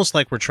almost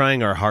like we're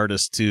trying our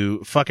hardest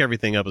to fuck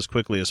everything up as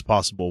quickly as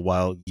possible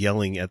while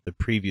yelling at the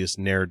previous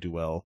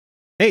ne'er-do-well.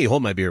 Hey,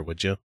 hold my beer,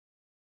 would you?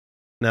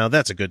 Now,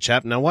 that's a good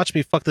chap. Now watch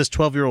me fuck this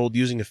 12-year-old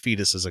using a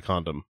fetus as a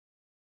condom.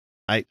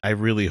 I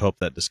really hope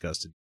that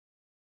disgusted you.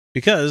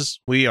 Because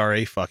we are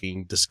a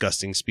fucking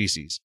disgusting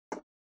species.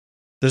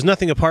 There's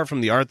nothing apart from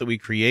the art that we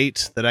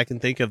create that I can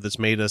think of that's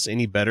made us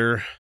any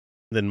better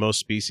than most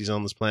species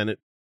on this planet.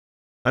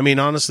 I mean,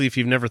 honestly, if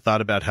you've never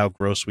thought about how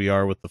gross we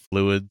are with the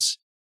fluids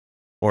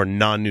or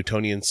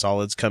non-Newtonian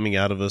solids coming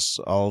out of us,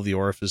 all of the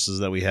orifices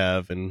that we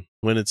have, and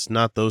when it's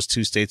not those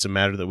two states of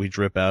matter that we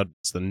drip out,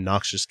 it's the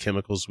noxious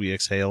chemicals we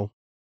exhale,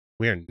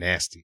 we are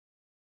nasty.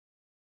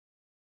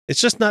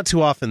 It's just not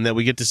too often that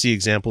we get to see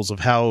examples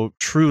of how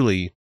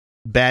truly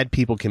bad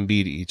people can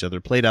be to each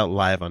other, played out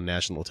live on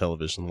national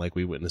television like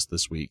we witnessed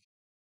this week.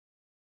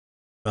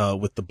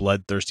 With the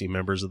bloodthirsty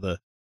members of the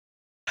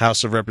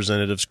House of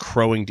Representatives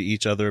crowing to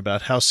each other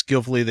about how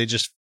skillfully they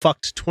just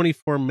fucked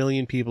 24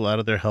 million people out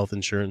of their health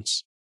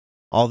insurance,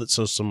 all that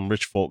so some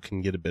rich folk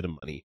can get a bit of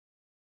money.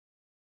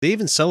 They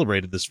even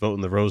celebrated this vote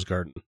in the Rose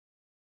Garden,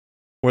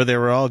 where they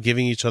were all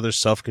giving each other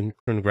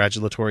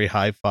self-congratulatory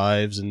high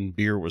fives and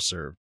beer was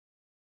served.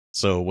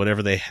 So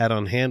whatever they had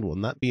on hand will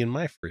not be in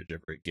my fridge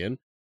ever again.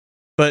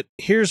 But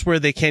here's where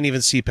they can't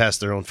even see past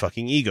their own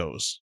fucking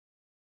egos.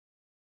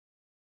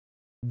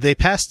 They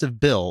passed a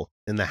bill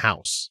in the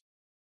House.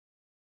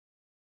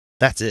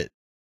 That's it.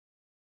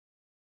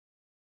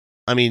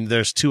 I mean,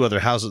 there's two other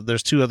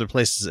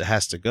places it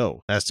has to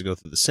go. It has to go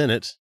through the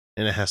Senate,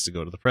 and it has to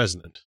go to the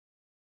president.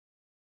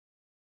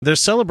 They're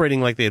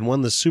celebrating like they had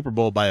won the Super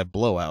Bowl by a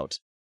blowout,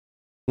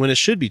 when it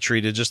should be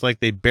treated just like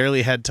they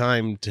barely had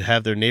time to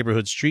have their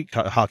neighborhood street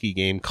hockey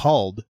game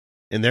called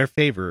in their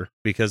favor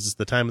because it's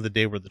the time of the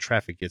day where the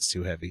traffic gets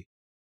too heavy.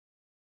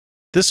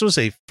 This was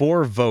a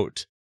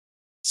 4-vote,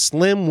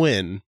 slim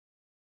win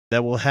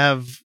that will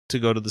have to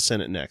go to the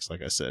Senate next,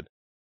 like I said.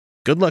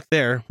 Good luck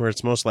there, where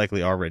it's most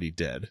likely already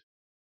dead.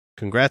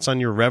 Congrats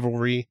on your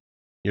revelry,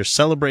 you're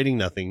celebrating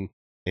nothing,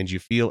 and you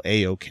feel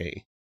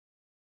A-okay.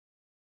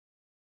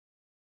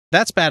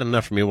 That's bad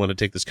enough for me to want to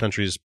take this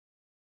country's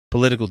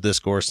political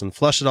discourse and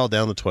flush it all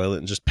down the toilet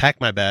and just pack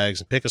my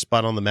bags and pick a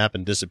spot on the map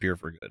and disappear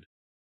for good.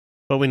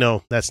 But we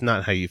know that's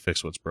not how you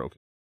fix what's broken.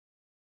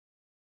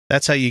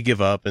 That's how you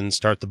give up and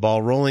start the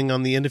ball rolling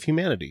on the end of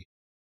humanity.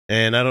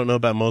 And I don't know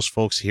about most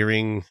folks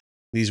hearing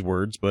these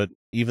words, but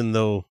even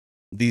though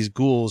these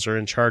ghouls are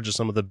in charge of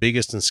some of the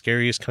biggest and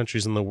scariest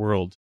countries in the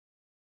world,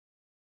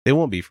 they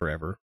won't be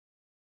forever.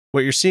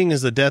 What you're seeing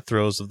is the death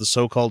throes of the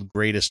so-called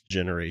greatest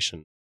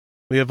generation.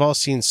 We have all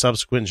seen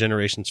subsequent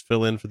generations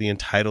fill in for the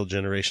entitled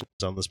generations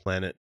on this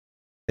planet.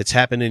 It's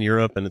happened in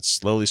Europe, and it's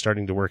slowly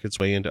starting to work its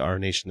way into our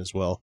nation as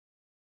well.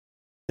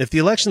 If the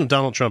election of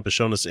Donald Trump has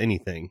shown us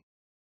anything,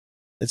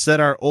 it's that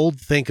our old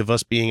think of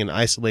us being an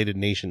isolated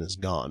nation is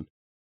gone.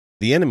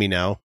 The enemy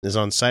now is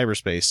on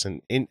cyberspace,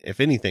 and if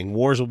anything,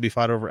 wars will be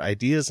fought over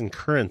ideas and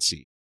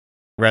currency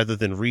rather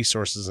than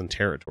resources and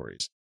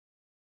territories.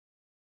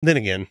 Then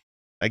again,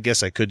 I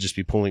guess I could just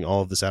be pulling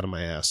all of this out of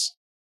my ass.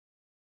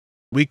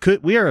 We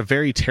are a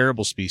very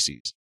terrible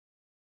species,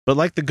 but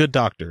like the good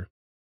doctor,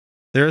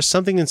 there is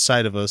something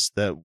inside of us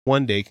that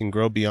one day can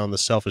grow beyond the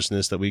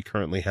selfishness that we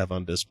currently have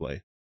on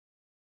display.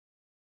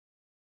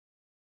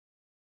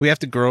 We have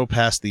to grow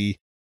past the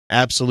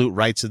absolute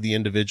rights of the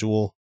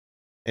individual,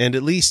 and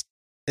at least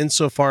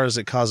insofar as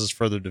it causes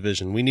further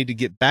division, we need to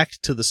get back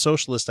to the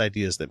socialist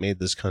ideas that made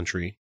this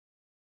country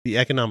the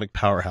economic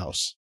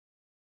powerhouse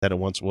that it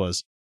once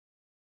was.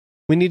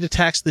 We need to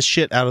tax the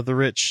shit out of the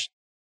rich.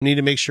 We need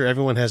to make sure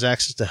everyone has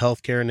access to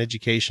healthcare and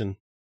education.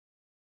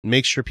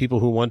 Make sure people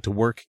who want to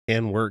work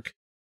can work.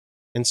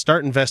 And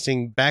start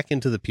investing back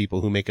into the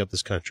people who make up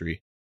this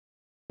country.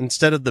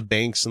 instead of the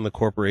banks and the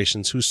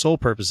corporations whose sole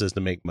purpose is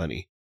to make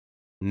money,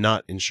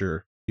 not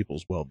ensure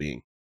people's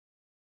well-being.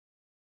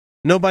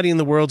 Nobody in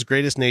the world's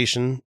greatest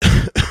nation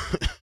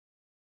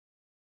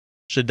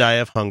should die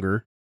of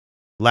hunger,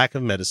 lack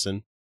of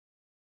medicine,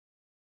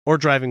 or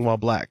driving while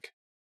black.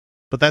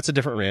 But that's a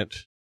different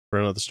rant for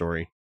another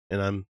story,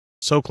 and I'm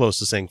so close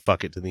to saying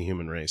fuck it to the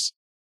human race.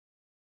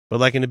 But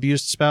like an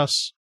abused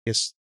spouse,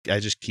 I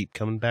just keep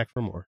coming back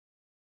for more.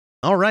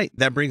 All right,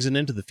 that brings it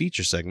into the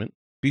feature segment.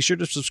 Be sure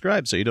to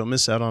subscribe so you don't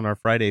miss out on our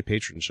Friday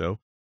patron show.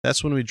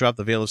 That's when we drop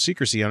the veil of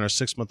secrecy on our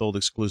 6-month-old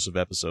exclusive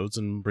episodes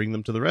and bring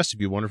them to the rest of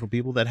you wonderful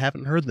people that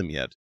haven't heard them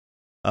yet.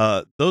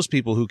 Those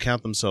people who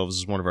count themselves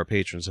as one of our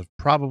patrons have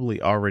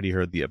probably already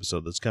heard the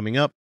episode that's coming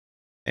up.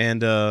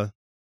 And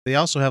they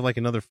also have like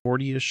another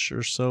 40-ish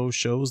or so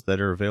shows that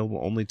are available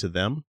only to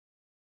them.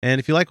 And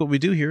if you like what we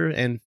do here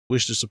and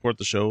wish to support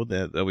the show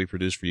that we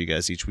produce for you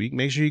guys each week,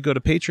 make sure you go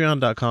to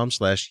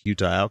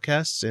patreon.com/Utah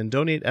Outcasts and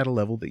donate at a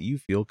level that you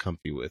feel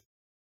comfy with.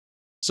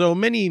 So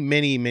many,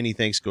 many, many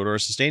thanks go to our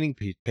sustaining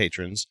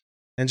patrons: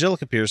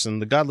 Angelica Pearson,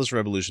 the Godless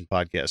Revolution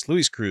podcast,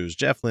 Luis Cruz,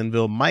 Jeff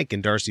Linville, Mike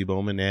and Darcy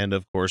Bowman, and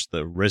of course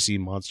the Rissy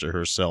monster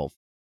herself,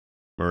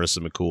 Marissa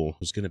McCool,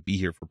 who's going to be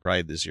here for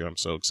Pride this year. I'm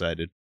so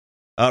excited.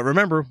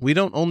 Remember, we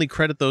don't only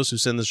credit those who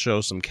send the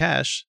show some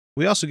cash.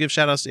 We also give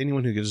shout outs to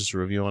anyone who gives us a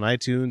review on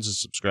iTunes, a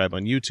subscribe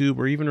on YouTube,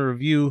 or even a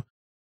review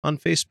on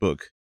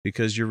Facebook,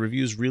 because your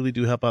reviews really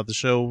do help out the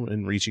show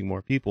in reaching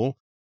more people,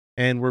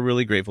 and we're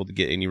really grateful to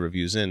get any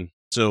reviews in.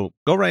 So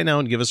go right now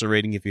and give us a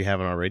rating if you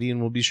haven't already, and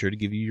we'll be sure to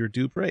give you your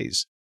due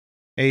praise.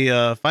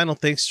 A final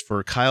thanks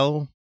for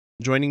Kyle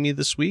joining me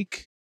this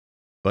week,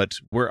 but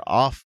we're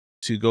off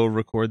to go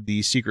record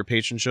the secret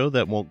patron show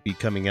that won't be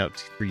coming out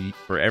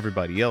for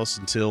everybody else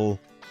until,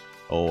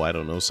 I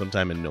don't know,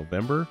 sometime in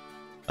November.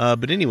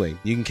 But anyway,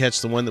 you can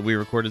catch the one that we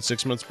recorded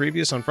 6 months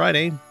previous on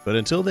Friday. But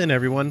until then,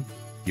 everyone,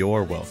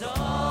 you're welcome.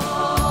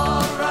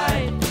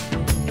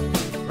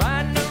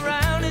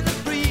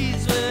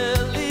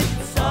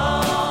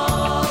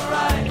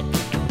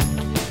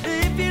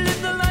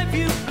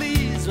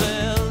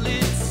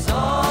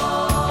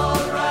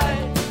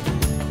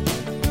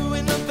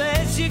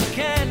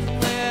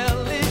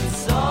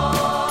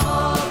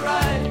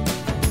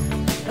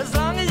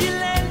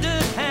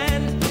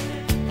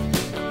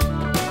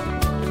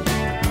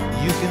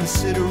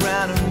 Sit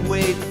around and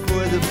wait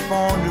for the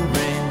phone to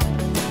ring,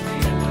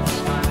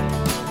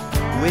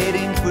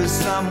 waiting for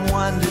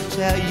someone to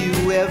tell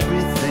you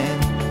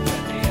everything.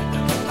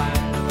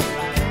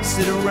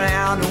 Sit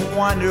around and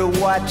wonder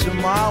what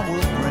tomorrow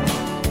will bring,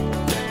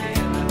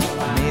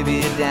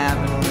 maybe a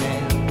diamond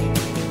ring.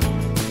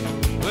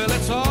 Well,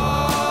 it's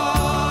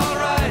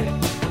alright,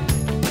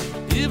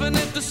 even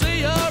if they say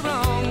you're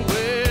wrong.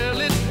 Well,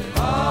 it's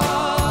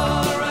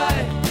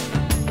alright,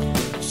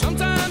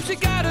 sometimes you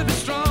gotta be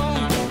strong.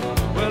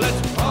 Well,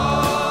 it's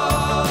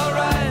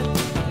alright,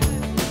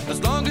 as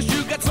long as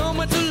you got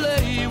somewhere to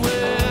lay.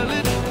 Well,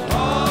 it's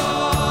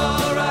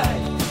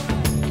alright,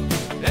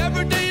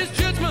 every day is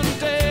Judgment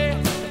Day.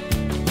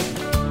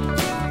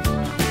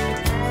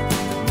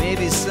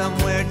 Maybe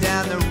somewhere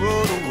down the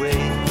road away,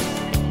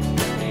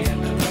 the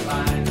end of the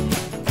line,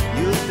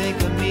 you'll think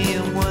of me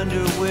and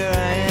wonder where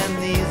I am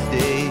these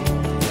days.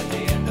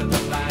 The end of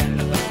the line,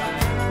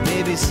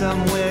 maybe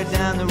somewhere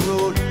down the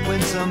road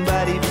when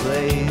somebody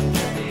plays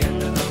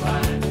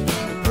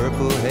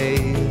Purple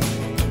Haze.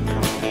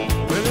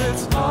 Well,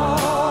 it's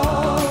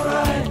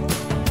alright,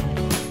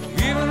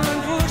 even when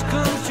push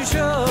comes to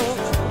shove.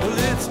 Well,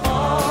 it's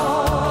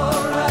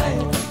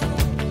alright,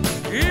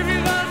 if you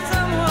got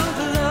someone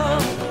to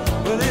love.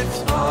 Well, it's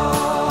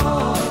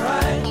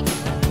alright,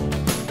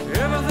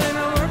 everything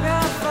will work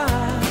out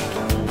fine.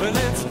 Well,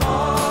 it's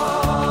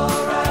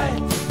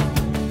alright,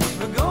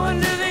 we're going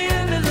to the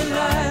end of the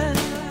line.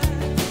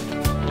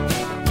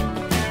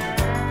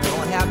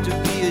 Don't have to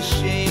be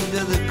ashamed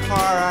of the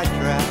car I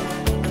drive.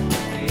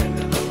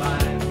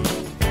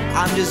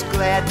 I'm just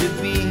glad to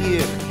be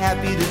here,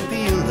 happy to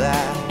be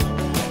alive.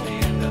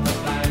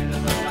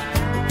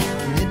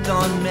 And it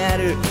don't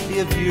matter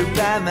if you're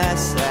by my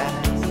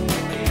side,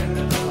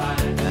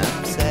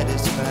 I'm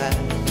satisfied.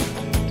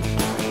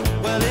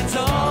 Well, it's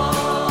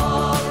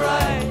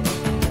alright,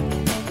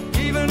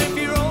 even if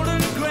you're old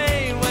and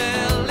gray.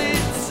 Well,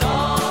 it's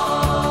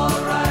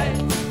alright,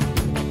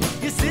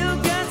 you still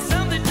got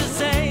something to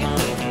say.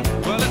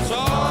 Well, it's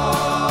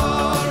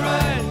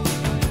alright,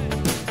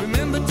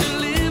 remember to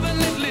live and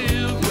let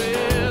live.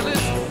 Well,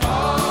 it's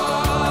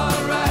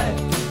alright,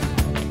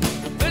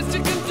 the best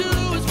you can do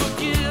is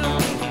forgive.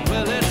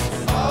 Well,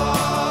 it's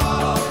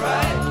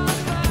alright,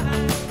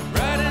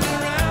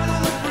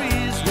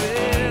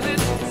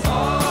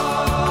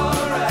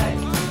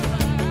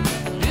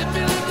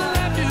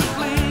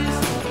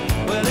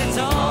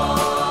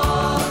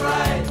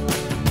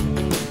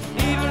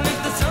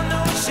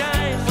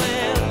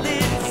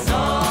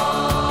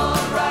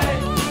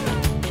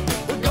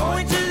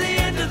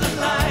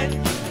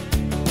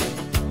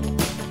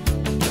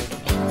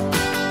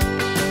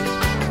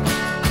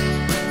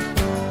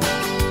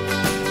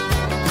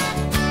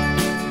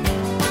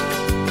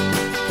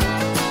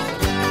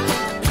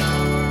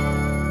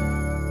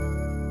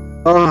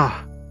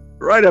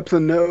 Right up the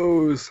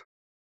nose.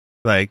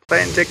 Like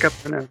plant dick up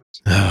the nose.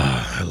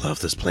 I love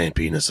this plant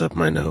penis up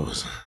my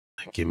nose.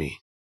 Give me.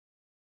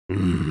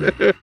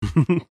 I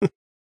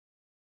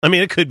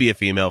mean, it could be a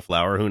female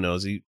flower. Who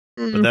knows?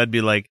 But that'd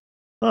be like,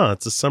 oh,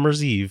 it's a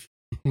summer's eve.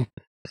 Plant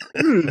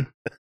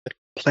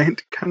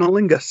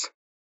cunnilingus.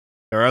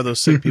 There are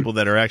those sick people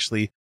that are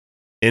actually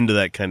into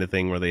that kind of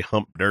thing where they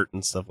hump dirt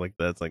and stuff like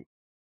that. It's like,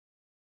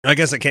 I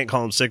guess I can't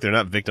call them sick. They're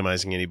not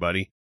victimizing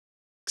anybody,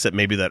 except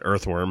maybe that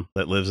earthworm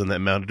that lives in that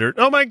mound of dirt.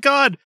 Oh my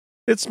God,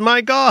 it's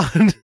my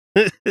God.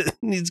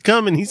 He's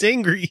coming. He's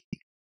angry.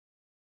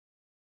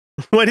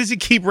 Why does he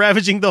keep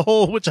ravaging the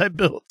hole which I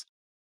built?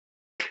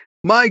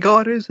 My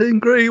God is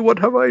angry. What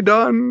have I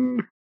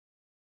done?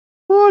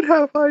 What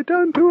have I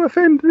done to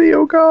offend thee,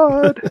 O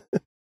God?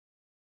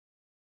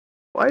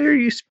 Why are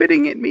you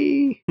spitting at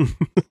me?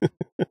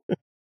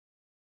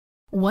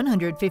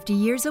 150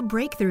 years of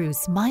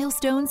breakthroughs,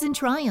 milestones, and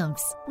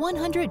triumphs.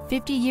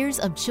 150 years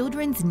of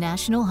Children's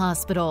National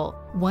Hospital.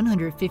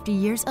 150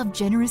 years of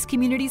generous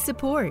community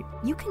support.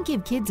 You can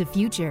give kids a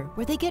future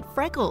where they get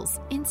freckles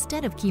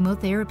instead of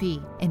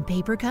chemotherapy and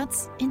paper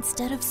cuts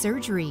instead of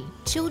surgery.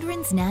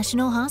 Children's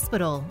National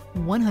Hospital.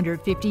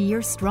 150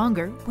 years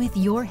stronger with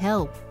your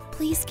help.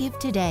 Please give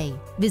today.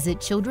 Visit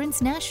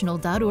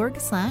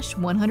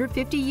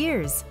childrensnational.org/150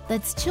 years.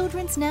 That's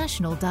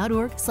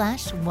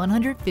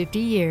childrensnational.org/150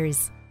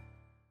 years.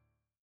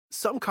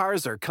 Some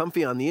cars are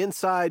comfy on the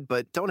inside,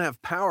 but don't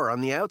have power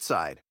on the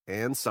outside.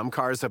 And some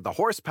cars have the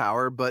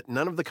horsepower, but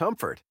none of the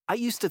comfort. I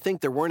used to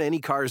think there weren't any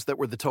cars that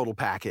were the total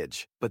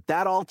package. But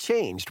that all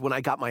changed when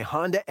I got my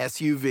Honda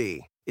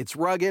SUV. It's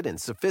rugged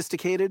and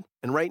sophisticated.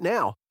 And right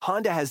now,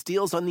 Honda has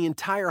deals on the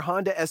entire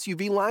Honda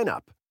SUV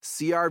lineup.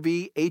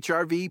 CR-V,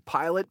 HR-V,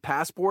 Pilot,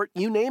 Passport,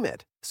 you name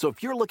it. So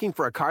if you're looking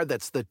for a car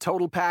that's the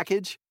total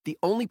package, the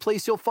only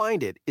place you'll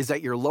find it is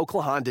at your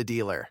local Honda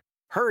dealer.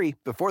 Hurry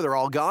before they're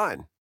all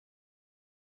gone.